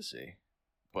would have loved to see,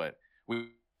 but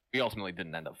we ultimately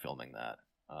didn't end up filming that.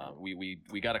 We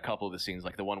got a couple of the scenes,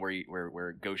 like the one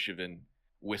where Goshevin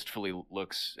wistfully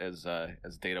looks as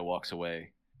Data walks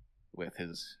away with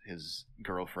his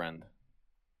girlfriend.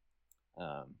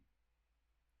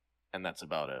 And that's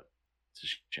about it. It's a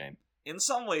shame. In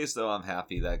some ways, though, I'm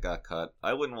happy that got cut.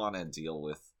 I wouldn't want to deal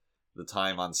with the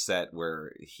time on set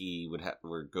where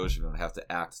where Goshevin would have to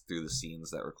act through the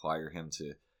scenes that require him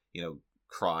to,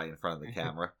 cry in front of the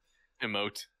camera.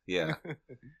 Emote. Yeah,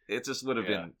 it just would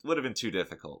have been too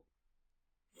difficult.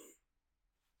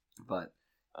 But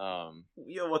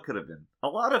what could have been? A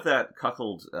lot of that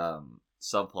cuckold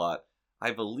subplot,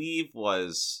 I believe,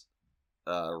 was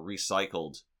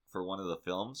recycled for one of the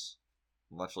films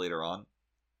much later on.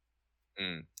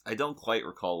 I don't quite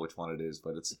recall which one it is,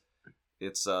 but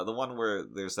it's the one where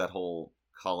there's that whole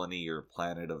colony or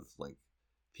planet of like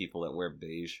people that wear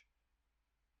beige.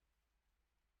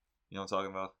 You know what I'm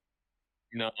talking about?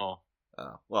 No.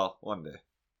 Well, one day.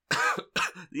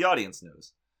 The audience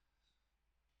knows.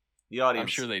 The audience. I'm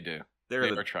sure they do. They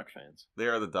are Trek fans. They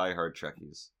are the diehard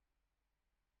Trekkies.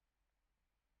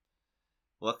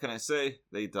 What can I say?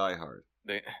 They die hard.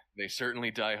 They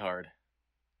certainly die hard.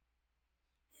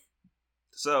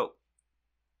 So,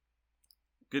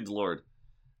 good lord.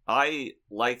 I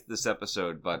like this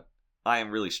episode, but I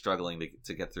am really struggling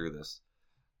to get through this.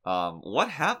 What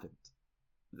happened?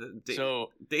 Data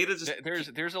just...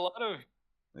 There's a lot of...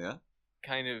 Yeah?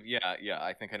 Kind of, yeah,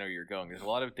 I think I know where you're going. There's a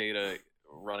lot of Data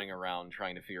running around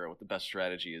trying to figure out what the best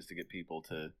strategy is to get people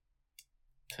to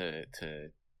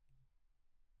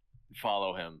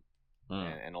follow him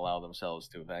and allow themselves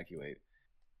to evacuate.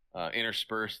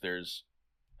 Interspersed, there's,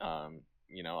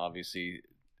 obviously,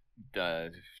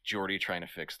 Geordi trying to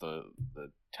fix the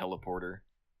teleporter.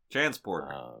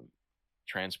 Transporter.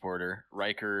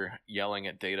 Riker yelling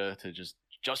at Data to just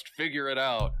figure it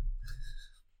out.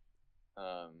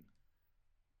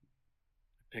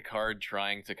 Picard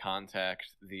trying to contact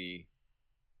the...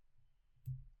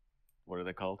 What are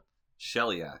they called?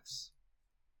 Shellyax.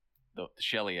 The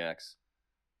Shellyax.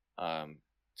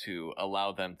 To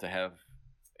allow them to have,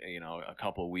 a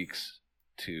couple weeks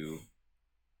to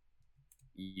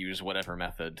use whatever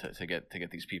method to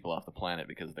get these people off the planet,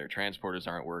 because their transporters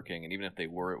aren't working, and even if they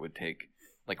were, it would take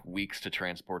like weeks to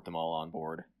transport them all on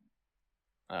board.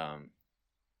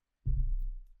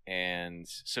 And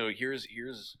so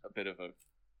here's a bit of a...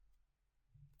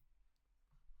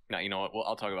 Now, you know what? Well,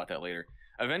 I'll talk about that later.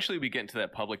 Eventually, we get into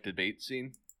that public debate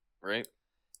scene, right?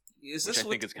 Is this? Which I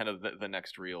think is kind of the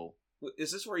next real...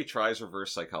 Is this where he tries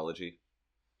reverse psychology?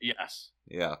 Yes.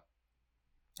 Yeah.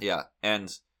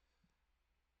 And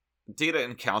Data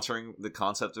encountering the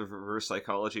concept of reverse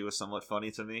psychology was somewhat funny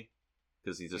to me,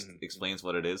 because he just explains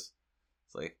what it is.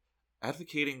 It's like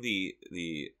advocating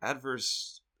the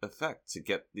adverse effect to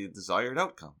get the desired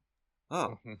outcome.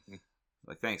 Oh,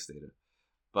 like thanks, Data.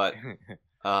 But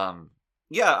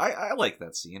yeah, I like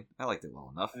that scene. I liked it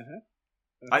well enough.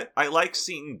 I like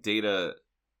seeing Data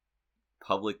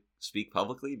speak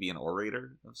publicly, be an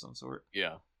orator of some sort.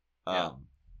 Yeah.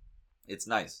 It's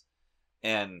nice,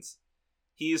 and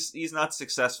he's not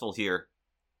successful here.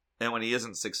 And when he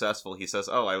isn't successful, he says,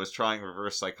 "Oh, I was trying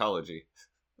reverse psychology,"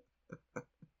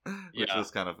 which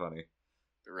was kind of funny.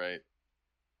 Right.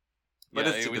 But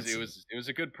yeah, it was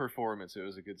a good performance. It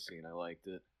was a good scene. I liked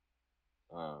it.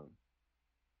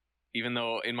 Even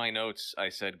though in my notes I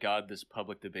said, "God, this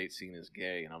public debate scene is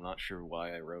gay," and I'm not sure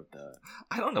why I wrote that.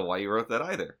 I don't know why you wrote that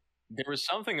either. There was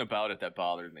something about it that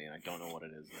bothered me, and I don't know what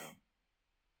it is now.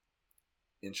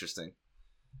 Interesting.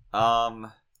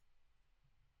 I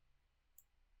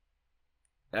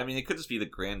mean, it could just be the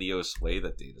grandiose way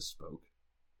that Data spoke.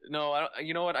 No,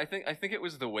 you know what? I think it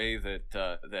was the way that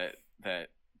that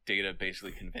Data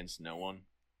basically convinced no one.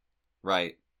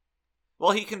 Right.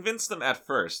 Well, he convinced them at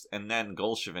first, and then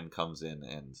Golshevin comes in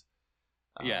and...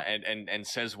 and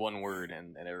says one word,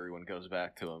 and everyone goes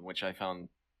back to him, which I found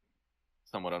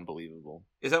somewhat unbelievable.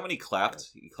 Is that when he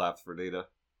clapped? Yeah. He clapped for Data?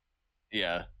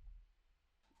 Yeah.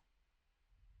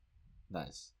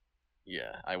 Nice.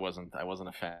 Yeah, I wasn't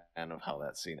a fan of how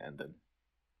that scene ended.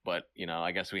 But,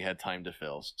 I guess we had time to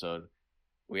fill, so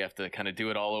we have to kind of do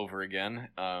it all over again.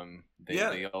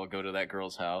 They all go to that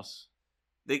girl's house.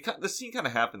 The scene kind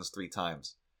of happens 3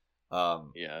 times.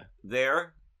 Yeah.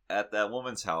 There, at that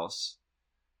woman's house,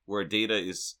 where Data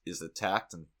is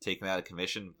attacked and taken out of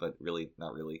commission, but really,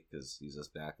 not really, because he's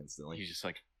just back instantly. He's just,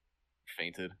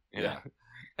 fainted. Yeah.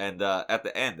 And at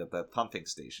the end, at that pumping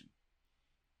station.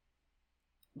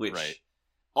 Which,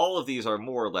 all of these are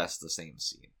more or less the same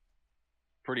scene.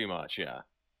 Pretty much, yeah.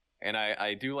 And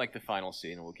I do like the final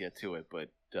scene, and we'll get to it,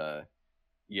 but,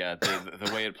 yeah, the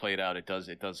way it played out, it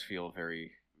does feel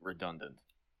very redundant.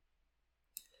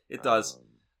 It does.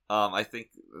 I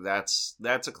think that's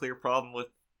a clear problem with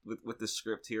this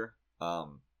script here.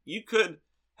 You could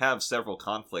have several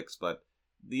conflicts, but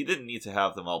you didn't need to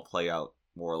have them all play out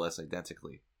more or less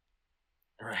identically.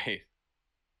 Right.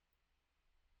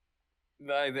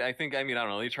 I think, I don't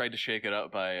know, they tried to shake it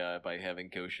up by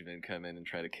having Golshevin come in and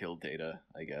try to kill Data,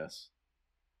 I guess.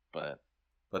 But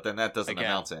then that doesn't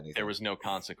amount to anything. There was no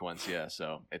consequence, yeah,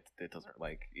 so it doesn't,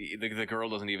 the girl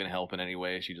doesn't even help in any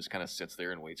way. She just kind of sits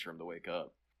there and waits for him to wake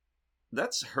up.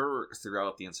 That's her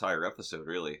throughout the entire episode,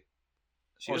 really.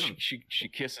 She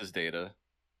kisses Data.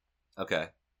 Okay.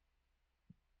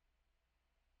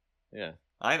 Yeah.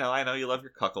 I know you love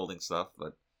your cuckolding stuff,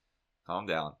 but calm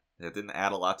down. It didn't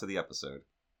add a lot to the episode.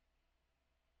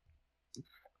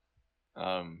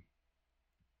 Now,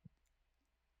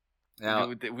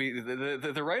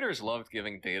 the writers loved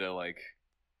giving Data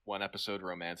one episode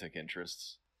romantic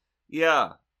interests.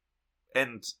 Yeah,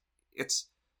 and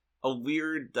it's a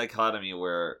weird dichotomy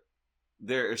where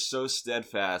they're so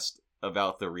steadfast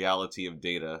about the reality of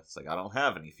Data. It's like, I don't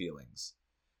have any feelings,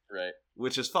 right?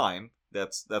 Which is fine.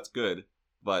 That's good,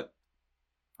 but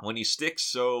when you stick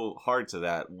so hard to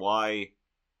that, why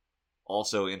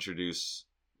also introduce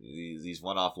these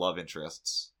one-off love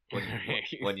interests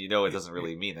when you know it doesn't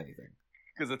really mean anything?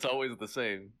 Because it's always the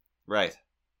same. Right.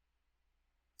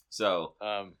 So,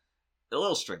 a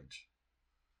little strange.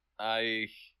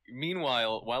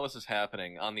 Meanwhile, while this is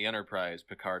happening, on the Enterprise,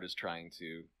 Picard is trying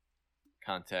to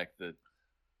contact the...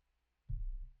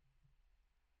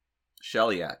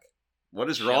 Shellyak.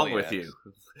 What is wrong with you?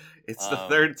 It's the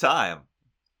 3rd time.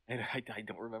 And I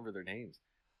don't remember their names.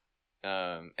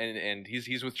 And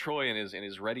he's with Troy in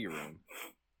his Readier room.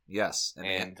 Yes,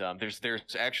 and there's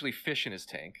actually fish in his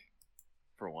tank,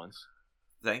 for once.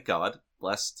 Thank God,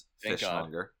 blessed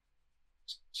fishmonger.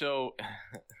 So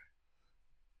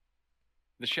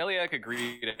the Shellyak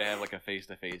agreed to have a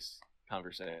face-to-face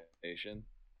conversation.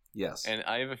 Yes, and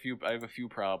I have a few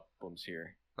problems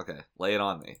here. Okay, lay it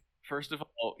on me. First of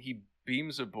all, he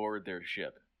beams aboard their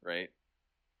ship, right?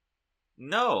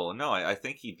 No, I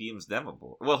think he beams them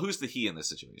aboard. Well, who's the he in this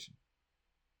situation?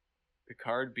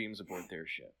 Picard beams aboard their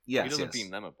ship. Yes, he doesn't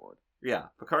beam them aboard. Yeah,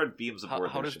 Picard beams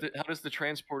aboard their ship. How does the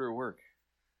transporter work?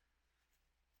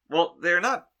 Well, they're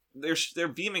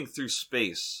beaming through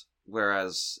space,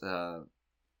 whereas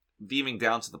beaming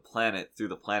down to the planet through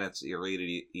the planet's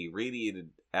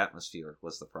irradiated atmosphere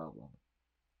was the problem.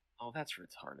 Oh, that's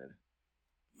retarded.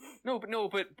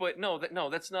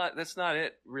 That's not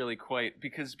it really quite,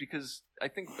 because I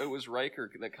think it was Riker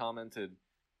that commented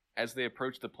as they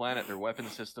approached the planet, their weapon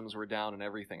systems were down and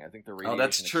everything. I think the Oh, radiation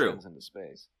that's true. extends into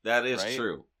space. That is Right?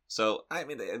 true. So, I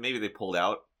mean, maybe they pulled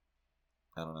out.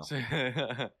 I don't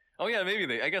know. Oh yeah, maybe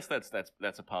they. I guess that's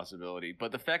a possibility.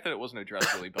 But the fact that it wasn't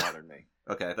addressed really bothered me.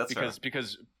 Okay, that's fair.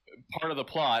 Because part of the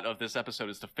plot of this episode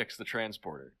is to fix the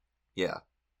transporter. Yeah.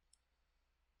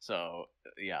 So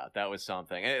yeah, that was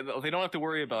something. And they don't have to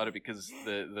worry about it because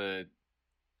The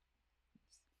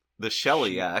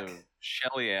Shellyak. the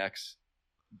Shellyak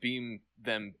beam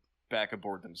them back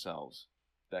aboard themselves,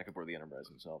 back aboard the Enterprise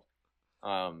themselves.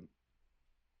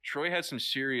 Troy had some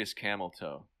serious camel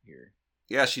toe here.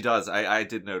 Yeah, she does. I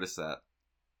did notice that.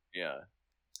 Yeah,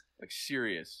 like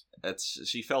serious.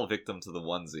 She fell victim to the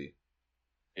onesie.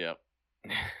 Yep.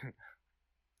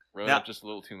 Wrote Now- up just a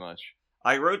little too much.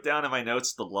 I wrote down in my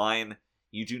notes the line,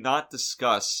 "You do not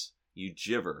discuss, you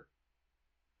gibber,"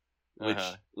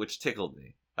 which tickled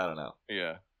me. I don't know.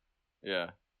 Yeah.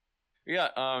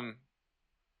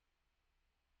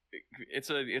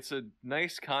 It's a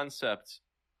nice concept,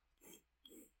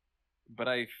 but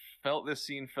I felt this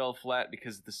scene fell flat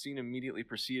because the scene immediately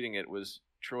preceding it was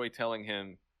Troy telling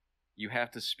him, "You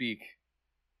have to speak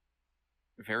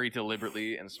very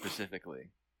deliberately and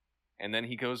specifically," and then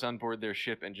he goes on board their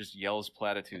ship and just yells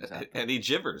platitudes at them. And he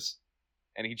gibbers.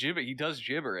 And he does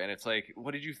gibber, and it's like,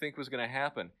 what did you think was going to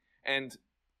happen? And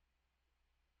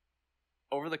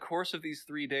over the course of these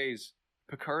 3 days,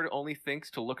 Picard only thinks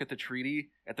to look at the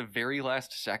treaty at the very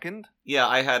last second. Yeah,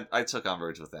 I took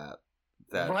umbrage with that.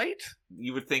 That Right?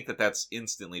 you would think that that's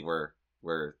instantly where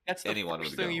That's the anyone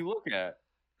first would thing go. you look at.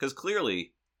 Because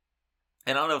clearly,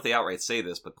 and I don't know if they outright say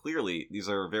this, but clearly these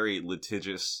are very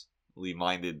litigiously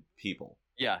minded people.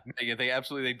 Yeah, they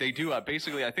absolutely they do.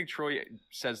 Basically, I think Troy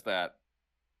says that,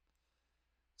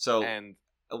 So and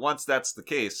once that's the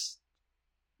case,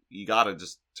 you gotta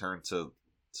just turn to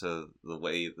the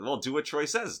way. Well, do what Troy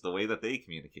says. The way that they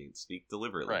communicate, speak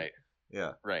deliberately. right,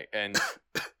 Yeah. right, and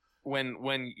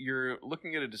when you're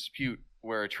looking at a dispute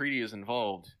where a treaty is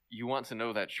involved, you want to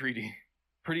know that treaty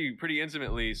pretty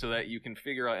intimately so that you can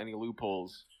figure out any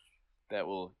loopholes that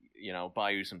will buy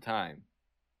you some time.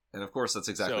 And of course, that's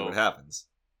exactly So- what happens.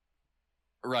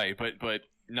 Right, but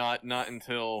not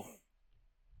until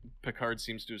Picard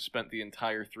seems to have spent the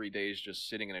entire 3 days just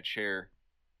sitting in a chair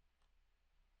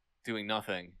doing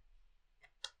nothing.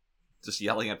 Just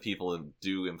yelling at people and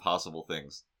do impossible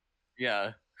things.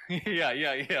 Yeah.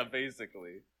 yeah,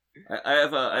 basically. I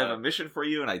have a mission for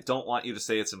you, and I don't want you to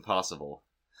say it's impossible.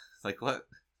 Like what?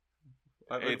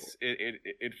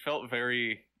 It felt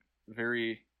very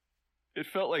it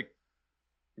felt like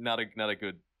not a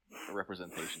good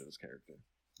representation of his character.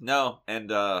 No,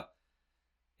 and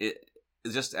it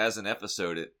just as an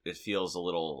episode, it feels a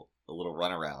little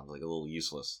runaround, like a little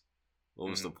useless. What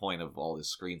was the point of all this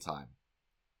screen time?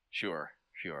 Sure.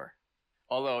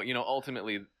 Although,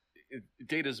 ultimately,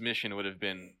 Data's mission would have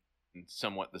been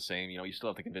somewhat the same. You still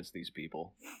have to convince these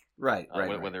people, Right.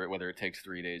 whether it takes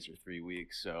 3 days or 3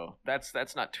 weeks. So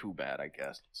that's not too bad, I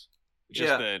guess.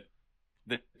 Just that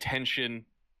the tension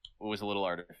was a little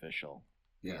artificial.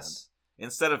 Yes.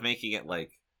 Instead of making it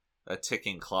like a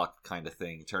ticking clock kind of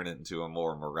thing, turn it into a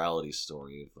more morality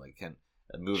story of like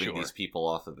moving these people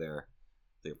off of their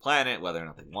planet, whether or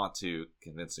not they want to,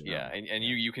 convincing them. Yeah, and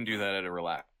you can do that at a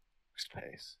relaxed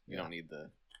pace. You don't need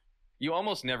you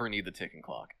almost never need the ticking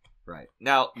clock. Right.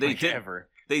 Now they Ever.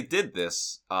 They did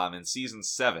this in season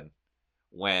 7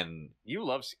 when You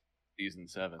love season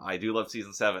 7. I do love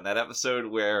season 7. That episode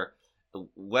where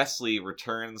Wesley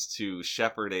returns to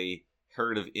shepherd a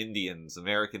herd of Indians,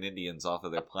 American Indians, off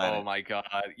of their planet. Oh my god,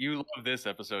 you love this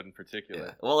episode in particular.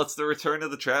 Yeah. Well, it's the return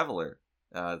of the traveler.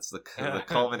 It's the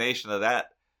culmination of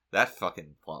that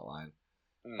fucking plot line.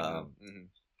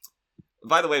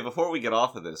 By the way, before we get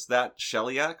off of this, that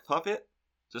Shellyak puppet,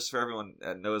 just for everyone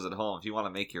that knows at home, if you want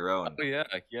to make your own. Oh yeah,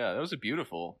 that was a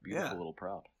beautiful little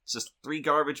prop. It's just 3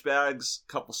 garbage bags,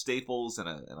 a couple staples, and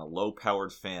a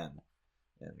low-powered fan.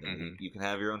 And then you can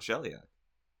have your own Shellyak.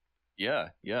 Yeah.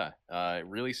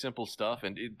 Really simple stuff,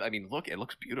 and it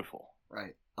looks beautiful.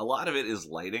 Right. A lot of it is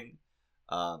lighting.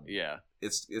 Yeah.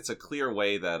 It's a clear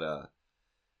way that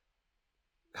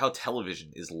how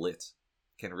television is lit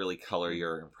can really color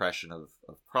your impression of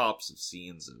props, of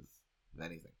scenes, of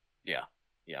anything.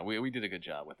 Yeah, we did a good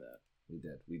job with that.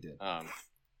 We did.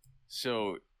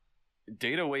 So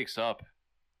Data wakes up,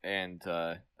 and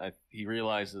he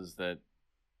realizes that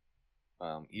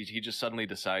he just suddenly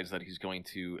decides that he's going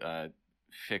to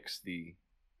fix the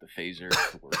phaser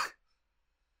to work.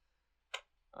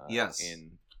 Yes.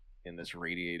 In this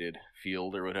radiated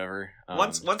field or whatever.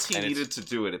 Once he needed to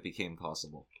do it, it became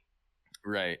possible.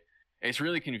 Right. It's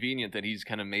really convenient that he's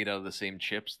kind of made out of the same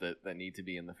chips that need to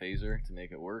be in the phaser to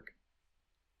make it work.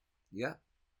 Yeah.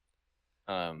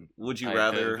 Um, Would you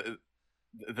rather...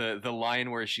 The line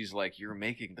where she's like, "You're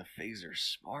making the phaser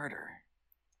smarter."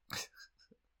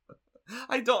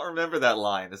 I don't remember that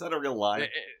line. Is that a real line?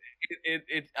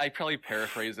 I probably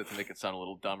paraphrased it to make it sound a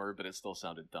little dumber, but it still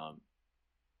sounded dumb.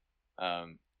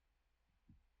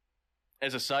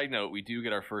 As a side note, we do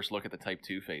get our first look at the Type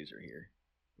 2 phaser here.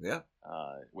 Yeah.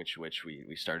 Which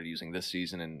we started using this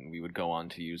season, and we would go on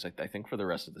to use, I think, for the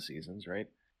rest of the seasons, right?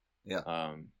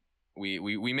 Yeah.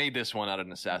 We made this one out of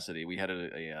necessity. We had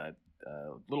a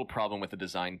little problem with the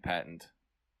design patent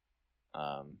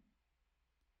filed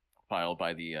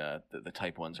by the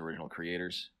Type 1's original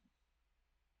creators.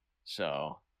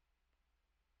 So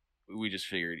we just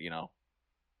figured, it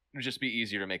would just be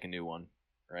easier to make a new one,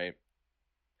 right?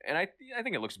 And I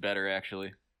think it looks better,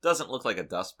 actually. Doesn't look like a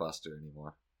dustbuster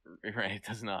anymore. Right, it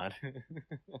does not.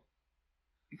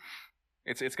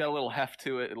 It's got a little heft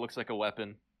to it. It looks like a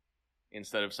weapon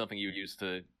instead of something you would use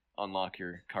to unlock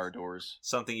your car doors.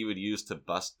 Something you would use to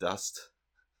bust dust.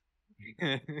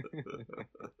 But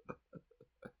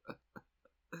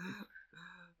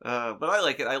I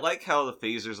like it. I like how the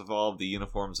phasers evolve, the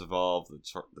uniforms evolve,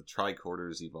 the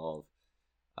tricorders evolve.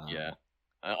 Yeah.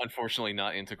 Unfortunately,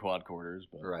 not into quadcorders.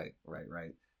 But... Right.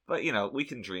 But, we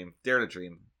can dream. Dare to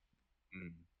dream.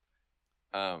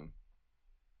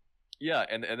 Yeah,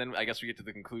 and then I guess we get to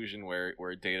the conclusion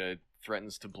where Data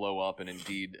threatens to blow up and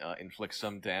indeed inflict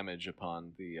some damage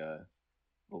upon the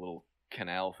little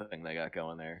canal thing they got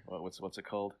going there. What's it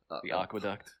called? The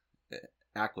aqueduct?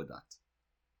 Aqueduct.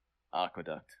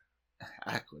 Aqueduct.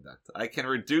 I can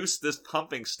reduce this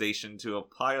pumping station to a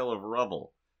pile of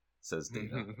rubble, says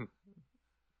Data.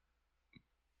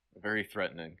 Very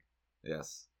threatening.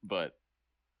 Yes. But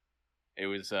it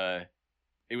was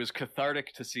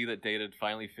cathartic to see that Data had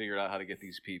finally figured out how to get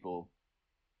these people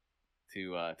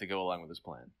to go along with his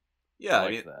plan. Yeah, I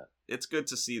like that. It's good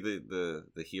to see the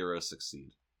hero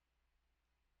succeed.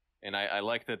 And I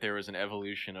like that there was an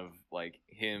evolution of like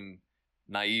him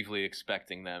naively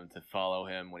expecting them to follow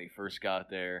him when he first got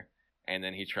there, and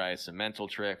then he tries some mental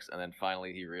tricks, and then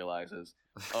finally he realizes,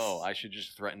 oh, I should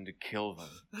just threaten to kill them.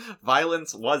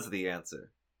 Violence was the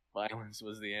answer. Violence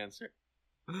was the answer.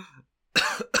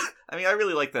 I mean, I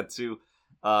really like that too.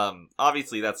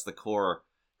 Obviously, that's the core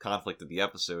conflict of the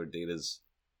episode, Data's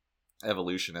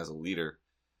evolution as a leader.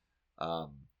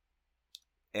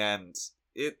 And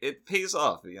it pays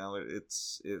off.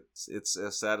 It's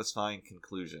a satisfying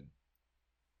conclusion.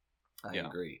 I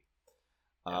agree.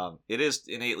 Yeah. It is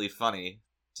innately funny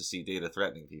to see Data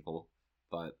threatening people,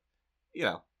 but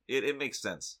it makes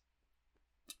sense.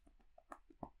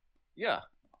 Yeah,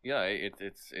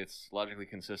 it's logically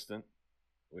consistent,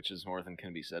 which is more than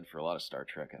can be said for a lot of Star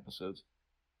Trek episodes.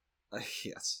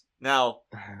 Yes. Now,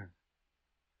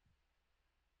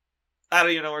 I don't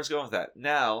even know where it's going with that.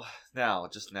 Now. How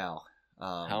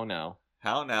now?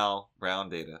 How now, Brown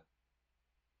Data?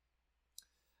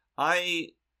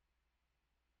 I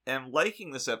am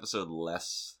liking this episode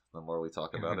less the more we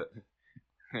talk about it.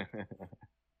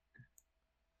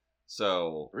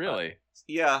 So really,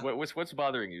 yeah. What's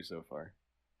bothering you so far?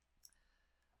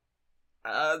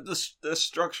 The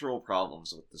structural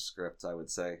problems with the script, I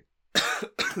would say.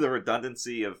 The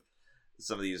redundancy of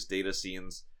some of these Data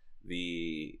scenes,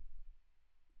 the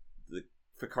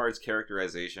Picard's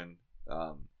characterization,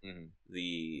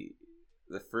 the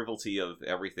frivolity of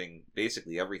everything,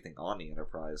 basically everything on the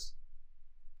Enterprise.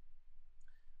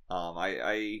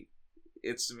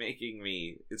 It's just making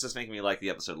me like the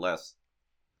episode less.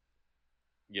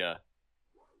 Yeah,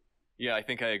 I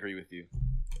think I agree with you.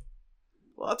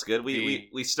 Well, that's good.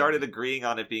 We started agreeing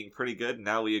on it being pretty good, and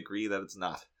now we agree that it's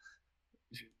not.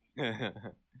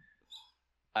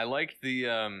 I like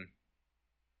the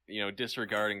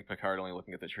disregarding Picard only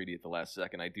looking at the treaty at the last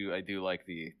second. I do like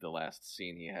the last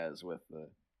scene he has with the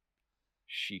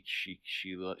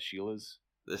Sheilas.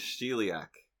 The Sheliak.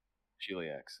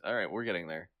 Sheliaks. All right, we're getting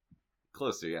there.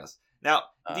 Closer, yes. Now,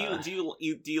 do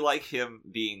you like him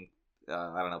being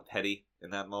I don't know, petty in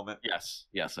that moment?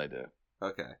 Yes, I do.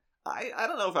 Okay. I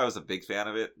don't know if I was a big fan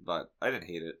of it, but I didn't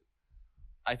hate it.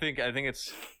 I think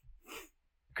it's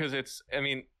because it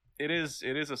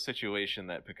is a situation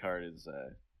that Picard is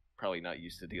probably not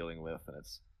used to dealing with, and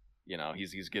it's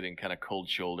he's getting kind of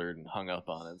cold-shouldered and hung up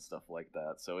on it and stuff like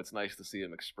that. So it's nice to see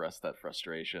him express that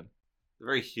frustration. A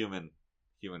very human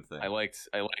thing. I liked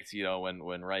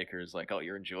when Riker's like, "Oh,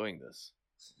 you're enjoying this."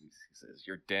 He says,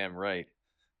 "You're damn right."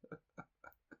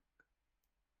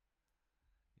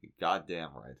 You're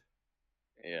goddamn right.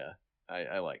 Yeah,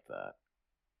 I like that.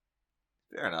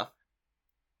 Fair enough.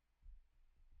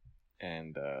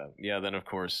 And then of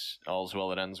course, all's well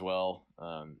that ends well.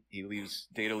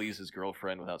 Data leaves his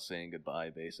girlfriend without saying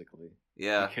goodbye, basically.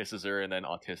 Yeah. He kisses her and then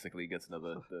autistically gets into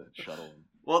the shuttle.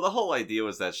 Well, the whole idea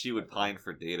was that she would pine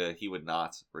for Data. He would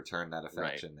not return that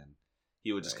affection, and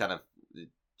he would just kind of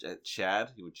chad.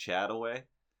 He would chat away.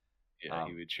 Yeah,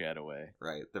 he would chat away.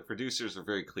 Right. The producers were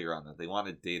very clear on that. They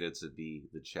wanted Data to be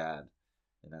the Chad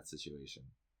in that situation.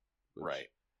 Which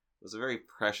was a very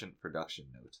prescient production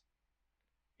note.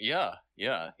 Yeah.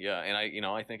 And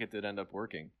I think it did end up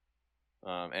working.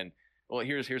 And well,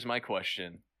 here's my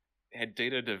question: had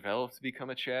Data developed to become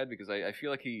a Chad? Because I feel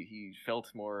like he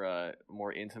felt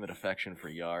more intimate affection for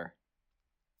Yar.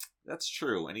 That's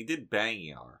true, and he did bang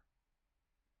Yar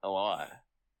a lot.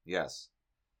 Yes.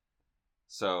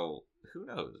 So who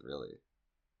knows, really?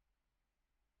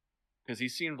 Because he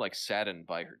seemed like saddened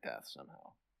by her death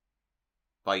somehow.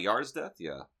 By Yar's death,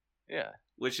 yeah. Yeah.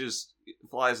 Which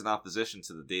flies in opposition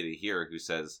to the Data here, who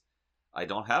says, "I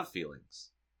don't have feelings."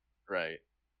 Right.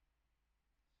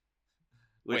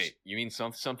 Wait, you mean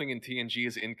something in TNG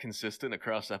is inconsistent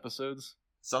across episodes?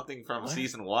 Something from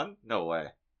season 1? No way.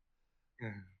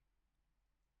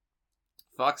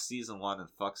 Fuck season 1 and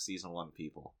fuck season 1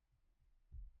 people.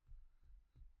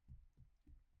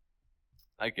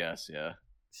 I guess, yeah.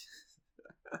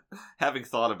 Having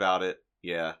thought about it,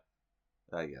 yeah.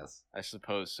 I guess. I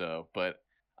suppose so, but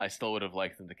I still would have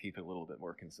liked them to keep it a little bit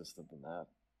more consistent than that.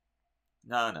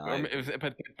 No.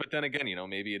 But then again,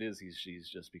 maybe it is she's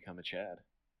just become a Chad.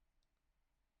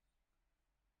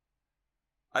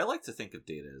 I like to think of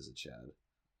Data as a Chad.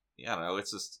 Yeah, I don't know.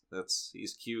 It's just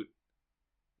he's cute.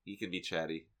 He can be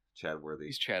chatty, Chad-worthy.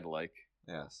 He's Chad-like.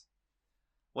 Yes.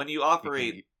 When you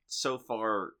operate so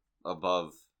far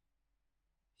above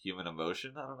human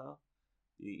emotion, I don't know.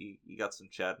 You got some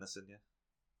Chadness in you.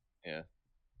 Yeah,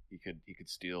 he could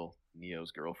steal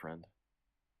Neo's girlfriend.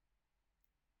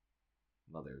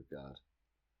 Mother of God.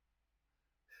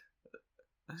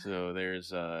 So there's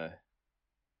that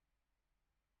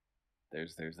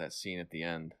scene at the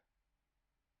end.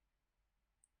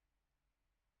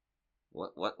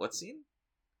 What scene?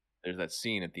 There's that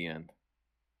scene at the end.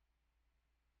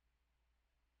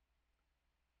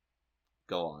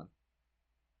 Go on.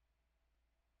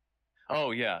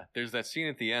 Oh yeah, there's that scene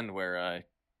at the end where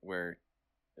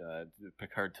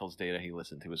Picard tells Data he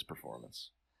listened to his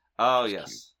performance. Oh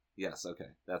yes, cute. Yes. Okay,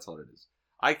 that's what it is.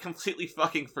 I completely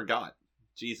fucking forgot.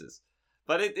 Jesus,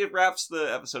 but it wraps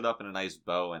the episode up in a nice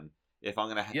bow. And if I'm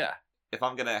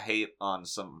gonna hate on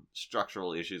some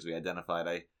structural issues we identified,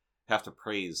 I have to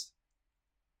praise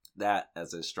that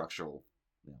as a structural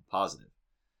positive.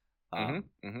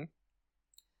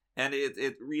 And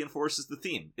it reinforces the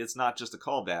theme. It's not just a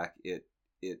callback. It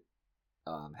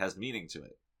has meaning to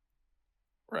it.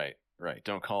 Right.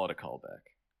 Don't call it a callback.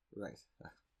 Right.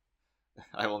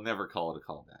 I will never call it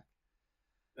a callback.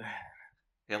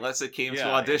 Unless it came to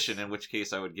audition, in which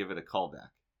case I would give it a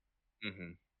callback.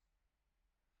 Mm-hmm.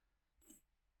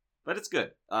 But it's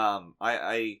good.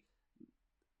 I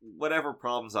whatever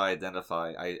problems I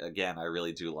identify, I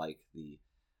really do like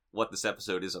what this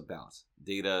episode is about.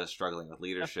 Data struggling with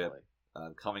leadership,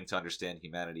 coming to understand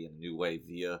humanity in a new way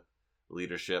via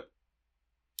leadership.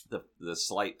 The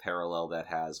slight parallel that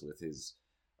has with his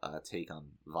take on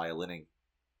violining.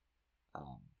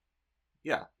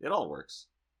 Yeah, it all works.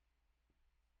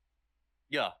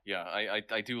 Yeah,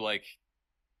 I do like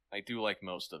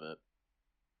most of it.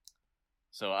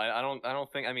 So I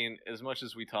don't think, I mean, as much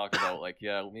as we talk about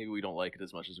maybe we don't like it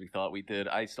as much as we thought we did,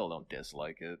 I still don't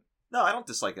dislike it. No, I don't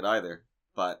dislike it either.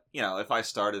 But, if I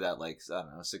started at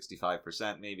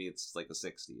 65%, maybe it's like a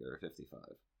 60 or a 55.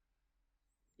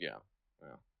 Yeah.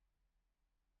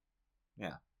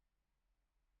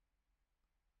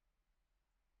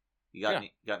 You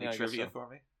got any trivia for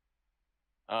me?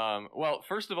 Well,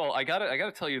 first of all, I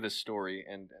gotta tell you this story,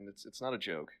 and it's not a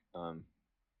joke.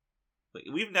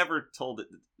 We've never told it.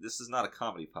 This is not a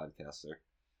comedy podcast, sir.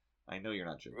 I know you're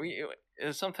not joking.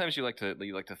 Sometimes you like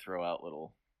to throw out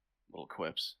little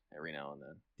quips every now and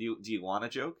then. Do you want a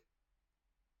joke?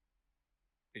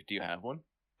 Do you have one?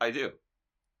 I do.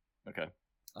 Okay.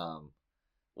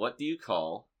 What do you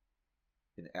call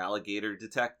an alligator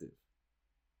detective?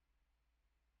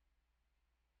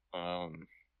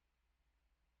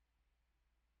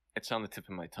 It's on the tip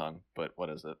of my tongue, but what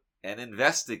is it? An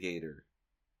investigator.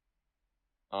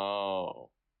 Oh.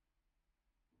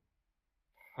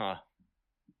 Huh.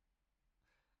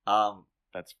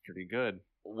 That's pretty good.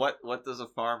 What does a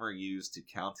farmer use to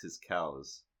count his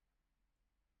cows?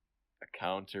 A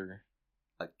counter.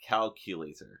 A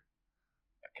calculator.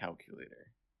 A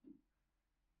calculator.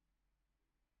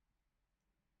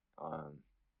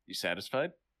 You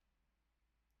satisfied?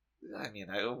 I mean,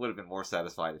 I would have been more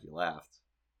satisfied if you laughed.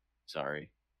 Sorry.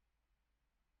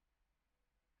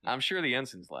 I'm sure the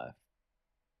Ensigns laughed.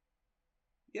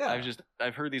 Yeah.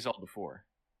 I've heard these all before.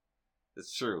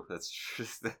 That's true. That's true.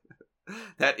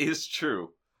 That is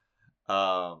true.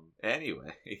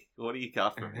 Anyway, what do you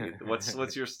got for me?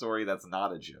 What's your story that's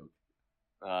not a joke?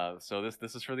 So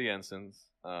this is for the Ensigns.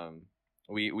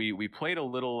 We played a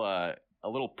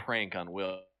little prank on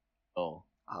Will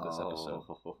this episode.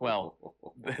 Well,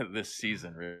 this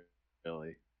season,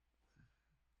 really.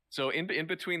 So in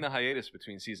between the hiatus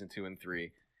between season 2 and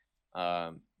 3,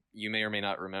 you may or may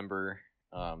not remember,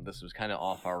 this was kind of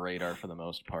off our radar for the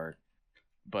most part,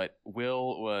 but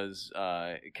Will was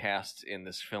cast in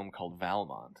this film called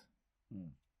Valmont,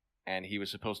 and he was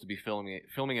supposed to be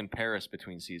filming in Paris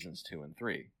between seasons 2 and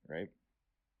 3, right?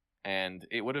 And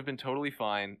it would have been totally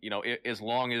fine, as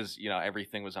long as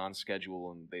everything was on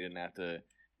schedule and they didn't have to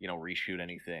reshoot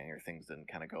anything, or things didn't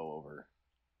kind of go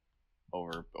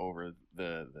over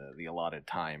the allotted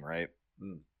time, right?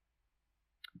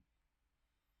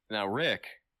 Now Rick,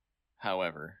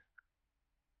 however,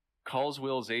 calls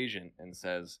Will's agent and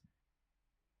says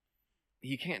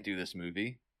he can't do this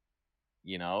movie.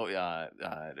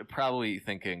 Probably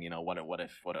thinking, what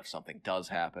if something does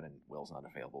happen and Will's not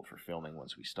available for filming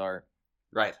once we start,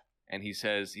 right? And he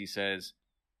says,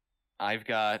 I've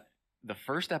got the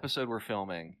first episode we're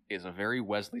filming is a very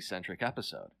Wesley-centric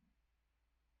episode.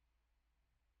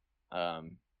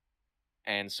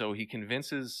 And so he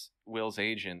convinces Will's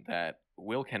agent that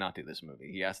Will cannot do this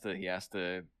movie. He has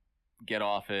to get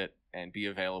off it and be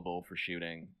available for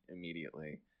shooting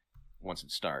immediately once it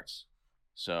starts.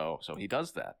 So he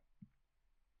does that.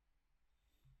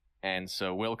 And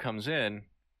so Will comes in,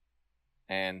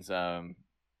 and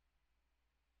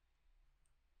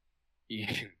you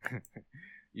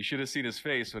should have seen his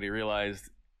face when he realized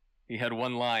he had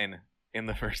one line in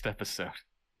the first episode.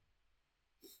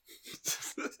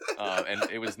 And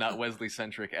it was not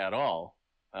Wesley-centric at all,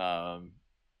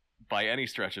 by any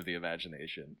stretch of the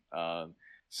imagination.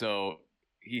 So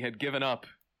he had given up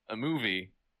a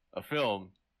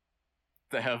film,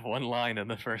 to have one line in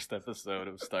the first episode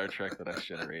of Star Trek The Next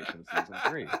Generation season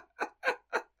 3.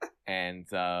 And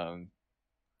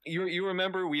you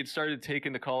remember we had started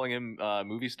taking to calling him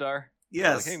movie star?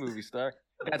 Yes. Like, hey, movie star.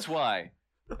 That's why.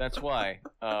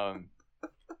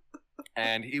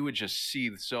 And he would just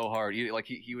seethe so hard. He'd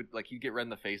get red in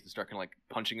the face and start kind of like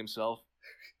punching himself.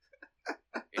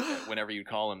 Whenever you'd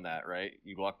call him that, right?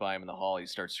 You'd walk by him in the hall, he'd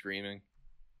start screaming.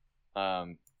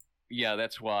 Yeah,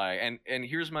 that's why. And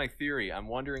here's my theory. I'm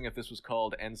wondering if this was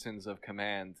called Ensigns of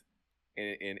Command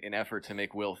in effort to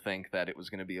make Will think that it was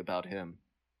going to be about him.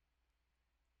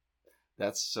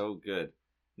 That's so good.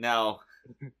 Now,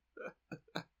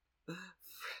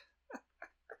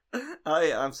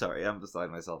 I'm sorry. I'm beside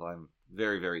myself. I'm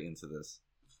very, very into this.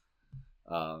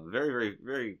 Very, very,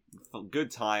 very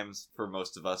good times for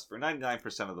most of us. For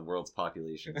 99% of the world's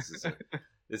population,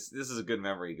 this is a good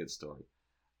memory, good story.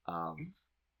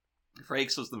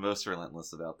 Frakes was the most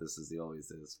relentless about this, as he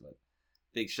always is. But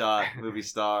big shot, movie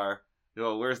star.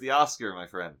 Where's the Oscar, my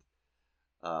friend?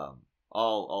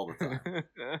 All the time.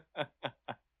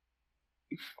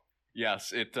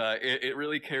 Yes, it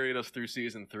really carried us through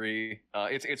season 3.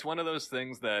 It's one of those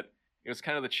things that it was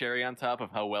kind of the cherry on top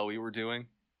of how well we were doing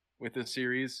with this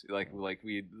series.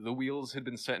 The wheels had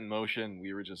been set in motion.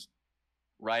 We were just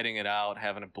riding it out,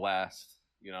 having a blast.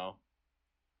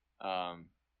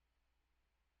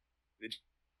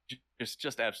 It's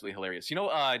just absolutely hilarious.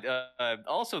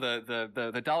 Also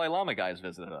the Dalai Lama guys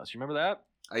visited us. You remember that?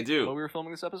 I do. While we were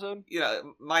filming this episode? Yeah,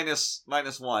 minus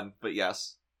one, but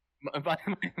yes.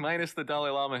 Minus the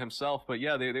Dalai Lama himself, but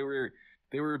yeah, they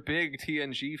were big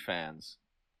TNG fans.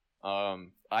 I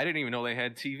didn't even know they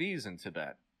had TVs in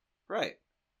Tibet. Right.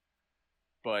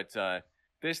 But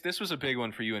this was a big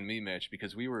one for you and me, Mitch,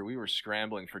 because we were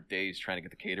scrambling for days trying to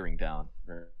get the catering down.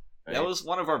 Right? That was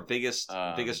one of our biggest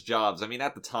jobs. I mean,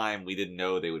 at the time, we didn't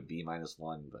know they would be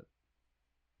 -1, but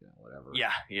whatever.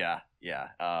 Yeah.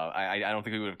 I don't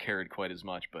think we would have cared quite as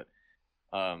much, but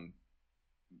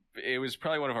it was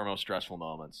probably one of our most stressful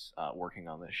moments working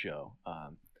on this show.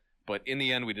 But in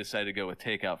the end, we decided to go with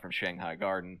takeout from Shanghai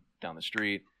Garden down the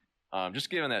street. Just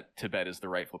given that Tibet is the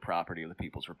rightful property of the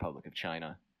People's Republic of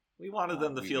China. We wanted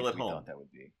them to feel at home. We thought that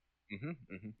would be.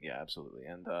 Yeah, absolutely.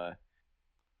 And,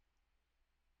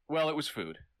 well, it was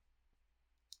food.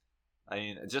 I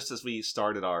mean, just as we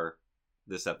started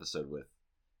this episode with,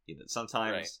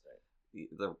 sometimes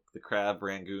the crab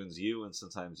rangoons you, and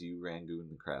sometimes you rangoon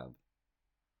the crab.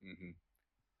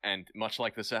 And much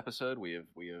like this episode, we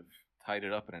have tied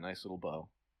it up in a nice little bow.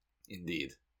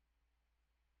 Indeed.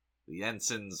 The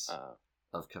Ensigns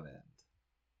of Command.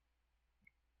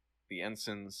 The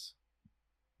Ensigns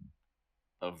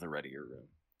of the Readier room.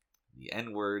 The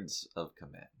N-words of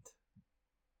Command.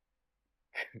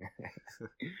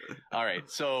 All right,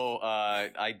 so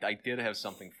I did have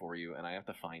something for you, and I have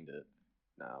to find it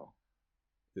now.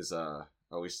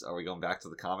 Are we going back to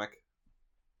the comic?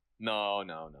 No.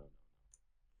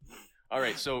 All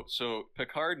right, so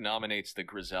Picard nominates the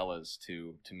Grisellas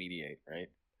to mediate, right?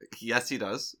 Yes, he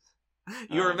does.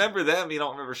 You remember them, you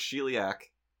don't remember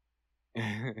Sheliak.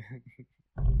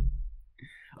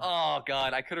 Oh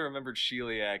God, I could have remembered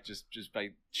celiac just by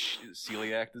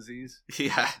celiac disease.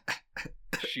 Yeah.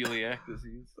 Celiac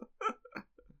disease.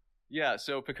 Yeah,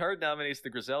 so Picard nominates the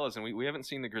Grisellas, and we haven't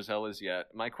seen the Grisellas yet.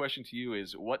 My question to you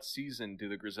is, what season do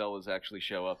the Grisellas actually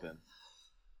show up in?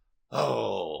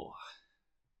 Oh,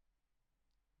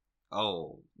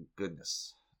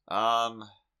 goodness. Now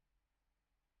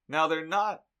they're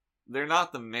not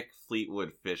the Mick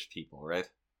Fleetwood fish people, right?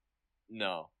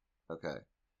 No. Okay.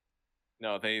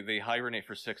 No, they hibernate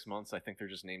for 6 months. I think they're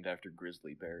just named after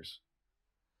grizzly bears.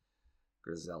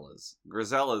 Grisellas.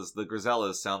 The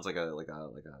Grisellas sounds like a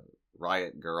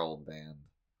Riot Girl band.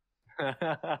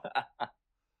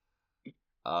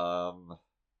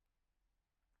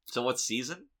 So what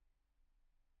season?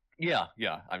 Yeah.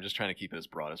 I'm just trying to keep it as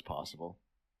broad as possible.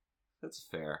 That's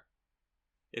fair.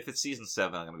 If it's season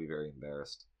 7, I'm going to be very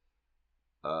embarrassed.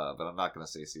 But I'm not going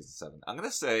to say season 7. I'm going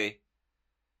to say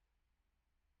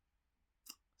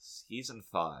season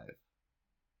 5.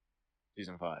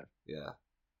 Season 5. Yeah.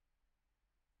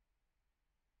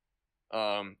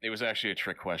 It was actually a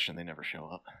trick question. They never show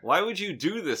up. Why would you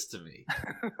do this to me?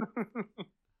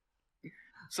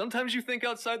 Sometimes you think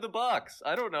outside the box.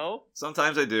 I don't know.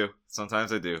 Sometimes I do.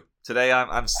 Today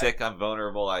I'm sick. I'm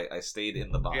vulnerable. I stayed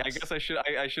in the box. Yeah, I guess I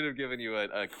should have given you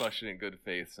a question in good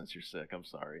faith since you're sick. I'm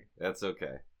sorry. That's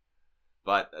okay.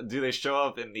 But do they show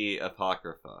up in the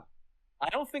Apocrypha? I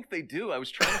don't think they do. I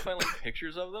was trying to find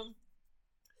pictures of them.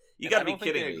 You gotta be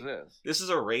kidding me. Exist. This is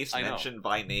a race mentioned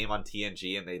by name on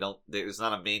TNG, and there's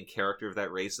not a main character of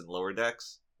that race in Lower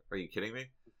Decks? Are you kidding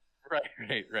me?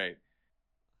 Right.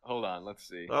 Hold on, let's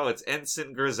see. Oh, it's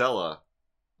Ensign Grisella.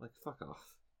 Fuck off.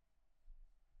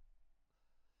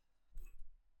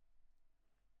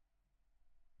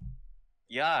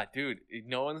 Yeah, dude,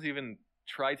 no one's even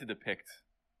tried to depict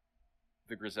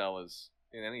the Grisellas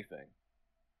in anything.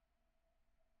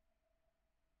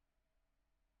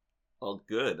 Well,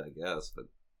 good, I guess, but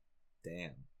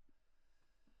damn.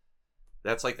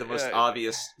 That's the most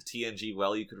obvious TNG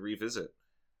well you could revisit.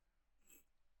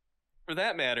 For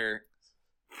that matter,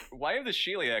 why have the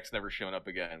Sheliaks never shown up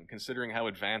again, considering how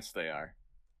advanced they are?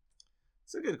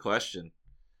 It's a good question.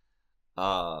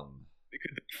 Could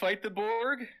they fight the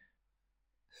Borg?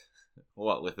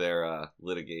 What, with their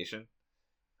litigation?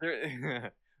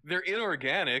 They're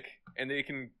inorganic, and they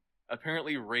can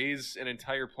apparently raise an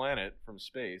entire planet from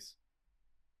space.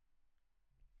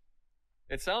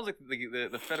 It sounds like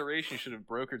the Federation should have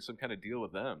brokered some kind of deal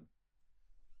with them.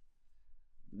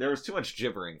 There was too much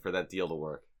gibbering for that deal to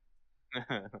work.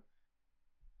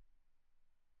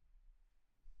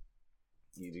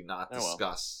 You do not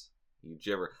discuss. You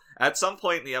gibber. At some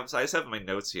point in the episode, I just have my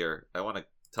notes here. I want to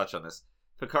touch on this.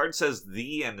 Picard says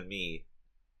 "thee" and "me."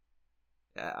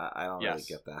 I don't really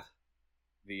get that.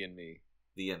 Thee and me.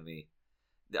 Thee and me.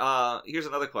 Here's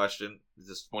another question.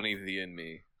 Just 20 thee and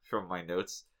me from my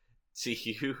notes. Do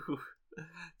you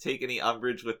take any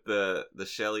umbrage with the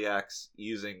Sheliaks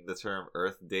using the term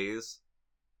Earth days?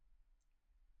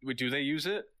 Do they use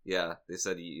it? Yeah, they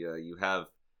said you have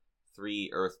 3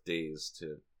 Earth days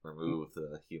to remove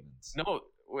the humans. No,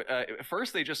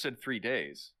 first they just said 3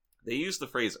 days. They used the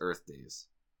phrase Earth days.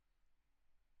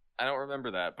 I don't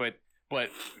remember that, but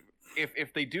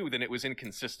if they do, then it was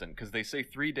inconsistent because they say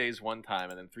 3 days one time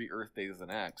and then 3 Earth days the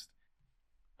next.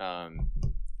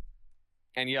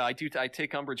 And yeah, I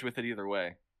take umbrage with it either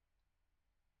way.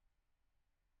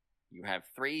 You have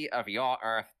 3 of your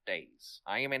Earth days.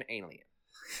 I am an alien.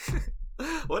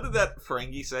 What did that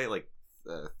Ferengi say?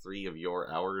 3 of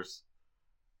your hours?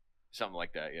 Something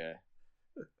like that, yeah.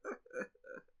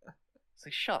 Say,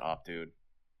 shut up, dude.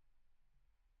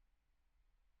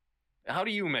 How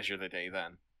do you measure the day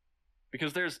then?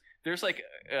 Because there's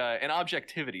an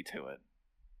objectivity to it.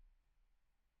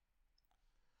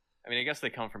 I mean, I guess they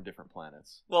come from different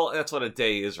planets. Well, that's what a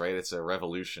day is, right? It's a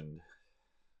revolution.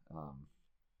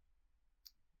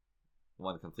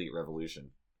 One complete revolution.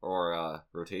 Or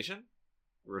rotation?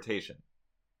 Rotation.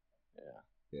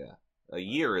 Yeah. A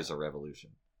year is a revolution.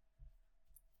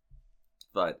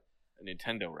 But a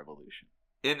Nintendo revolution.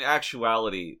 In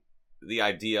actuality, the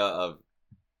idea of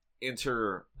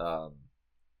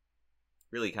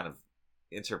really kind of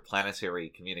interplanetary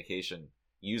communication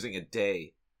using a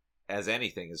day as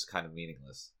anything is kind of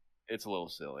meaningless. It's a little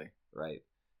silly. Right.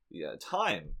 Yeah,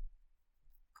 time.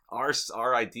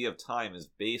 Our idea of time is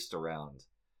based around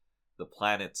the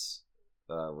planet's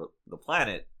the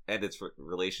planet and its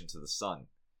relation to the sun.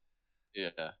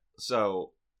 Yeah.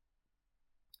 So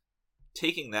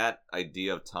taking that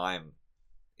idea of time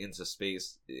into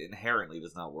space inherently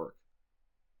does not work.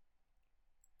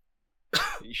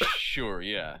 Sure,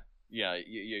 yeah. Yeah,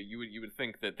 you would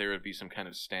think that there would be some kind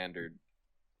of standard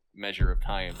measure of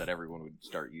time that everyone would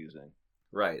start using.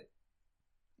 Right.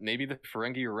 Maybe the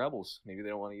Ferengi are rebels. Maybe they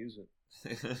don't want to use it.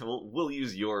 We'll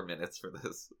use your minutes for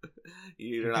this.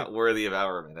 You're not worthy of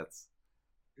our minutes.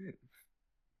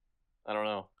 I don't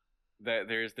know.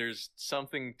 There's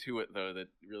something to it though that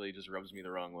really just rubs me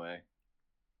the wrong way.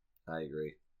 I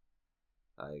agree.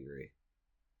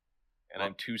 And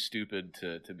I'm too stupid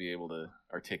to be able to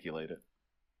articulate it.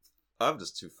 I'm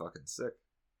just too fucking sick.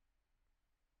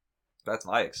 That's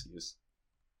my excuse.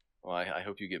 Well, I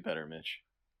hope you get better, Mitch.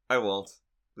 I won't.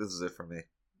 This is it for me.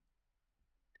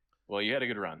 Well, you had a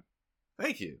good run.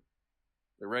 Thank you.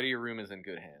 The Readier room is in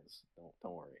good hands.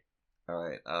 Don't worry.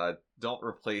 Alright, don't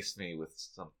replace me with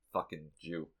some fucking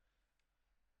Jew.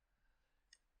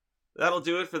 That'll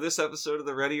do it for this episode of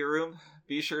the Readier Room.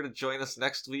 Be sure to join us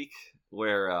next week,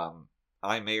 where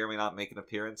I may or may not make an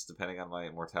appearance, depending on my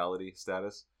mortality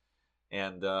status.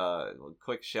 And a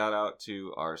quick shout out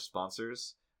to our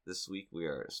sponsors. This week we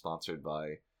are sponsored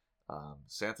by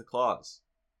Santa Claus.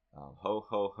 Ho,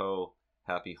 ho, ho,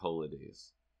 happy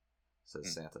holidays,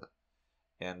 says Santa.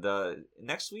 And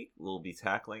next week we'll be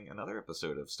tackling another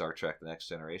episode of Star Trek The Next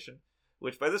Generation,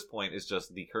 which by this point is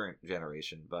just the current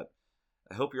generation, but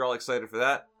I hope you're all excited for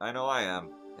that. I know I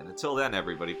am. And until then,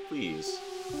 everybody, please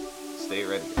stay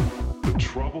ready. The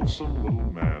troublesome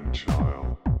little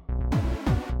man-child.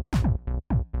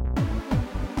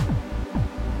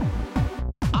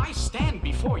 I stand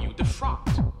before you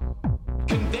defrocked,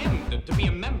 condemned to be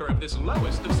a member of this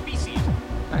lowest of species.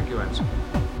 Thank you, Ensign.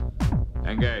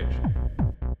 Engage.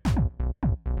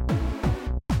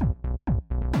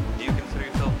 Do you consider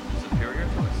yourself superior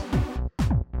to us?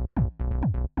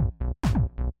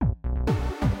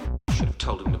 Should have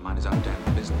told him to mind his own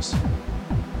damn business.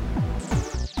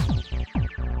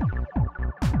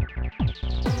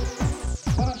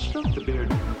 But I stroked the beard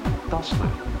thusly.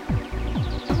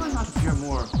 Do I not appear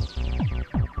more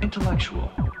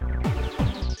intellectual?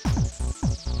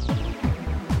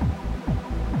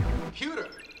 Computer,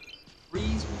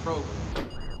 freeze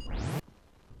program.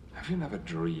 Have you never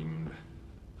dreamed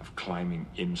of climbing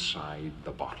inside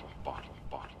the bottle?